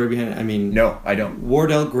know the story behind it? I mean, no, I don't.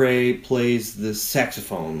 Wardell Gray plays the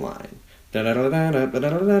saxophone line, and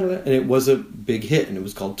it was a big hit, and it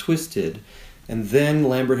was called Twisted. And then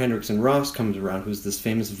Lambert, Hendricks, and Ross comes around, who's this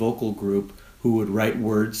famous vocal group who would write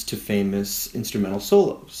words to famous instrumental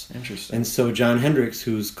solos. Interesting. And so John Hendricks,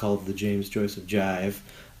 who's called the James Joyce of Jive,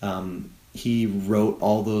 he wrote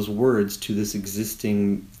all those words to this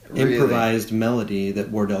existing improvised melody that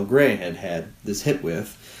Wardell Gray had this hit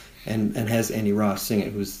with, and has Annie Ross sing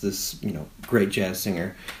it, who's this great jazz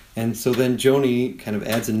singer. And so then Joni kind of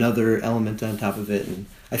adds another element on top of it, and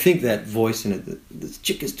I think that voice in it, this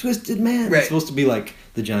chick is twisted, man. Right. It's supposed to be like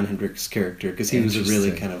the John Hendricks character, because he was a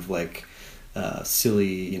really kind of like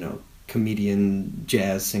silly, comedian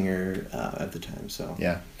jazz singer at the time. So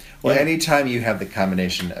yeah. Well, anytime you have the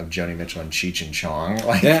combination of Joni Mitchell and Cheech and Chong,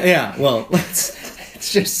 like well,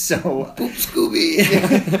 it's just so Boop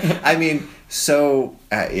Scooby. I mean, so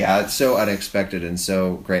it's so unexpected and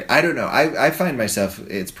so great. I don't know. I find myself,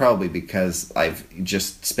 it's probably because I've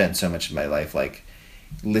just spent so much of my life like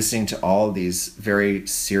listening to all these very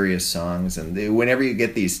serious songs, and whenever you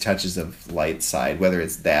get these touches of light side, whether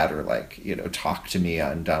it's that or like, you know, Talk to Me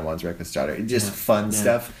on Don Juan's Reckless Daughter, just fun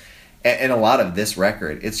stuff. And a lot of this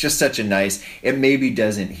record, it's just such a nice, it maybe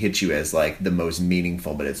doesn't hit you as like the most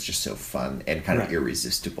meaningful, but it's just so fun and kind of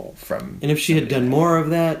irresistible from. And if she had done more of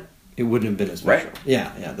that, it wouldn't have been as special. Right.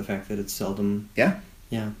 Yeah, the fact that it's seldom. Yeah.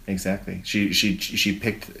 Yeah. Exactly. She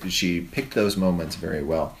picked those moments very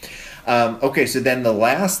well. Okay, so then the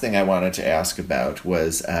last thing I wanted to ask about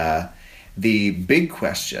was the big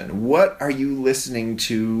question. What are you listening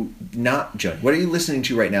to, not Joni, what are you listening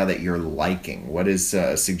to right now that you're liking? What is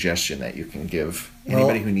a suggestion that you can give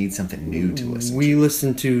anybody who needs something new to listen to? We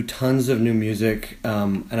listen to tons of new music,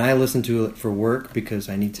 and I listen to it for work because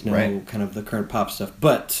I need to know kind of the current pop stuff.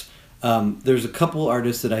 But there's a couple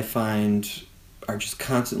artists that I find are just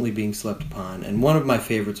constantly being slept upon, and one of my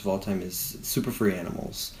favorites of all time is Super Furry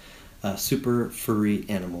Animals. Super Furry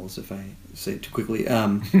Animals, if I say it too quickly.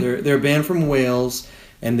 They're a band from Wales,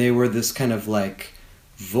 and they were this kind of like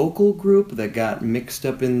vocal group that got mixed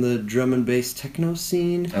up in the drum and bass techno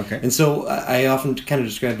scene. Okay. And so I often kind of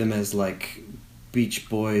describe them as like Beach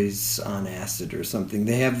Boys on acid or something.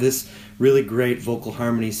 They have this really great vocal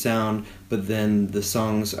harmony sound, but then the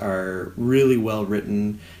songs are really well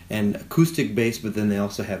written and acoustic bass, but then they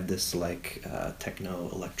also have this like techno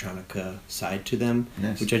electronica side to them,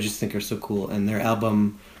 which I just think are so cool. And their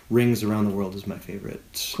album Rings Around the World is my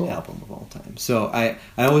favorite album of all time. So I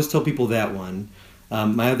always tell people that one.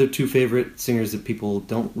 My other two favorite singers that people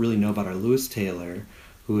don't really know about are Lewis Taylor,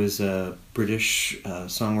 who is a British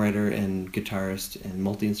songwriter and guitarist and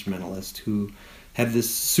multi-instrumentalist who had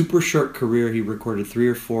this super short career. He recorded 3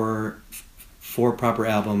 or 4 proper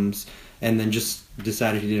albums and then just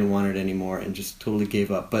decided he didn't want it anymore and just totally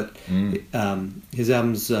gave up. But his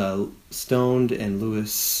albums Stoned and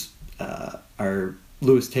Lewis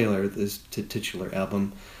Taylor, this titular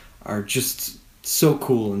album, are just so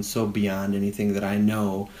cool and so beyond anything that I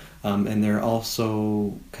know. And they're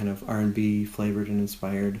also kind of R&B flavored and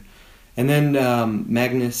inspired. And then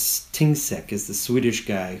Magnus Tingsek is the Swedish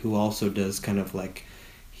guy who also does kind of like,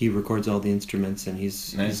 he records all the instruments, and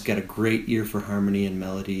he's got a great ear for harmony and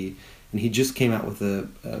melody. And he just came out with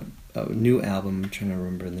a new album, I'm trying to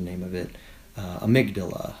remember the name of it,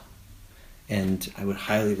 Amygdala. And I would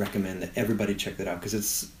highly recommend that everybody check that out because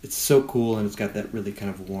it's so cool, and it's got that really kind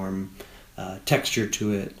of warm texture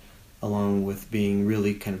to it, along with being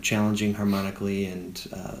really kind of challenging harmonically and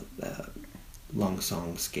long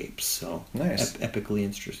songscapes. So nice. Epically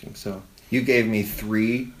interesting. So you gave me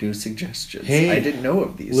 3 new suggestions. Hey, I didn't know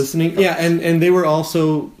of these. Listening, yeah, and they were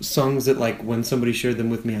also songs that, like, when somebody shared them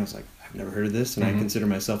with me, I was like, I've never heard of this, and I consider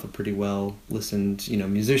myself a pretty well listened,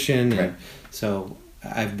 musician, and so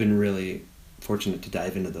I've been really fortunate to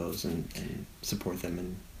dive into those and support them,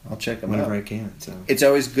 and I'll check them whenever out. I can. So it's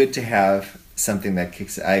always good to have something that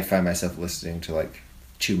kicks. I find myself listening to like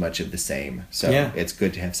too much of the same, so it's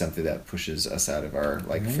good to have something that pushes us out of our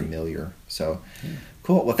familiar. So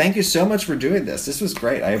cool. Well, thank you so much for doing this. This was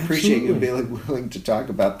great. I appreciate you being willing to talk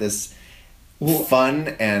about this fun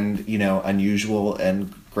and unusual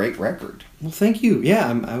and great record. Well, thank you. Yeah,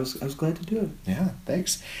 I was glad to do it. Yeah,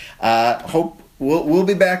 thanks. Hope we'll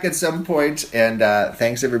be back at some point, and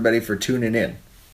thanks everybody for tuning in.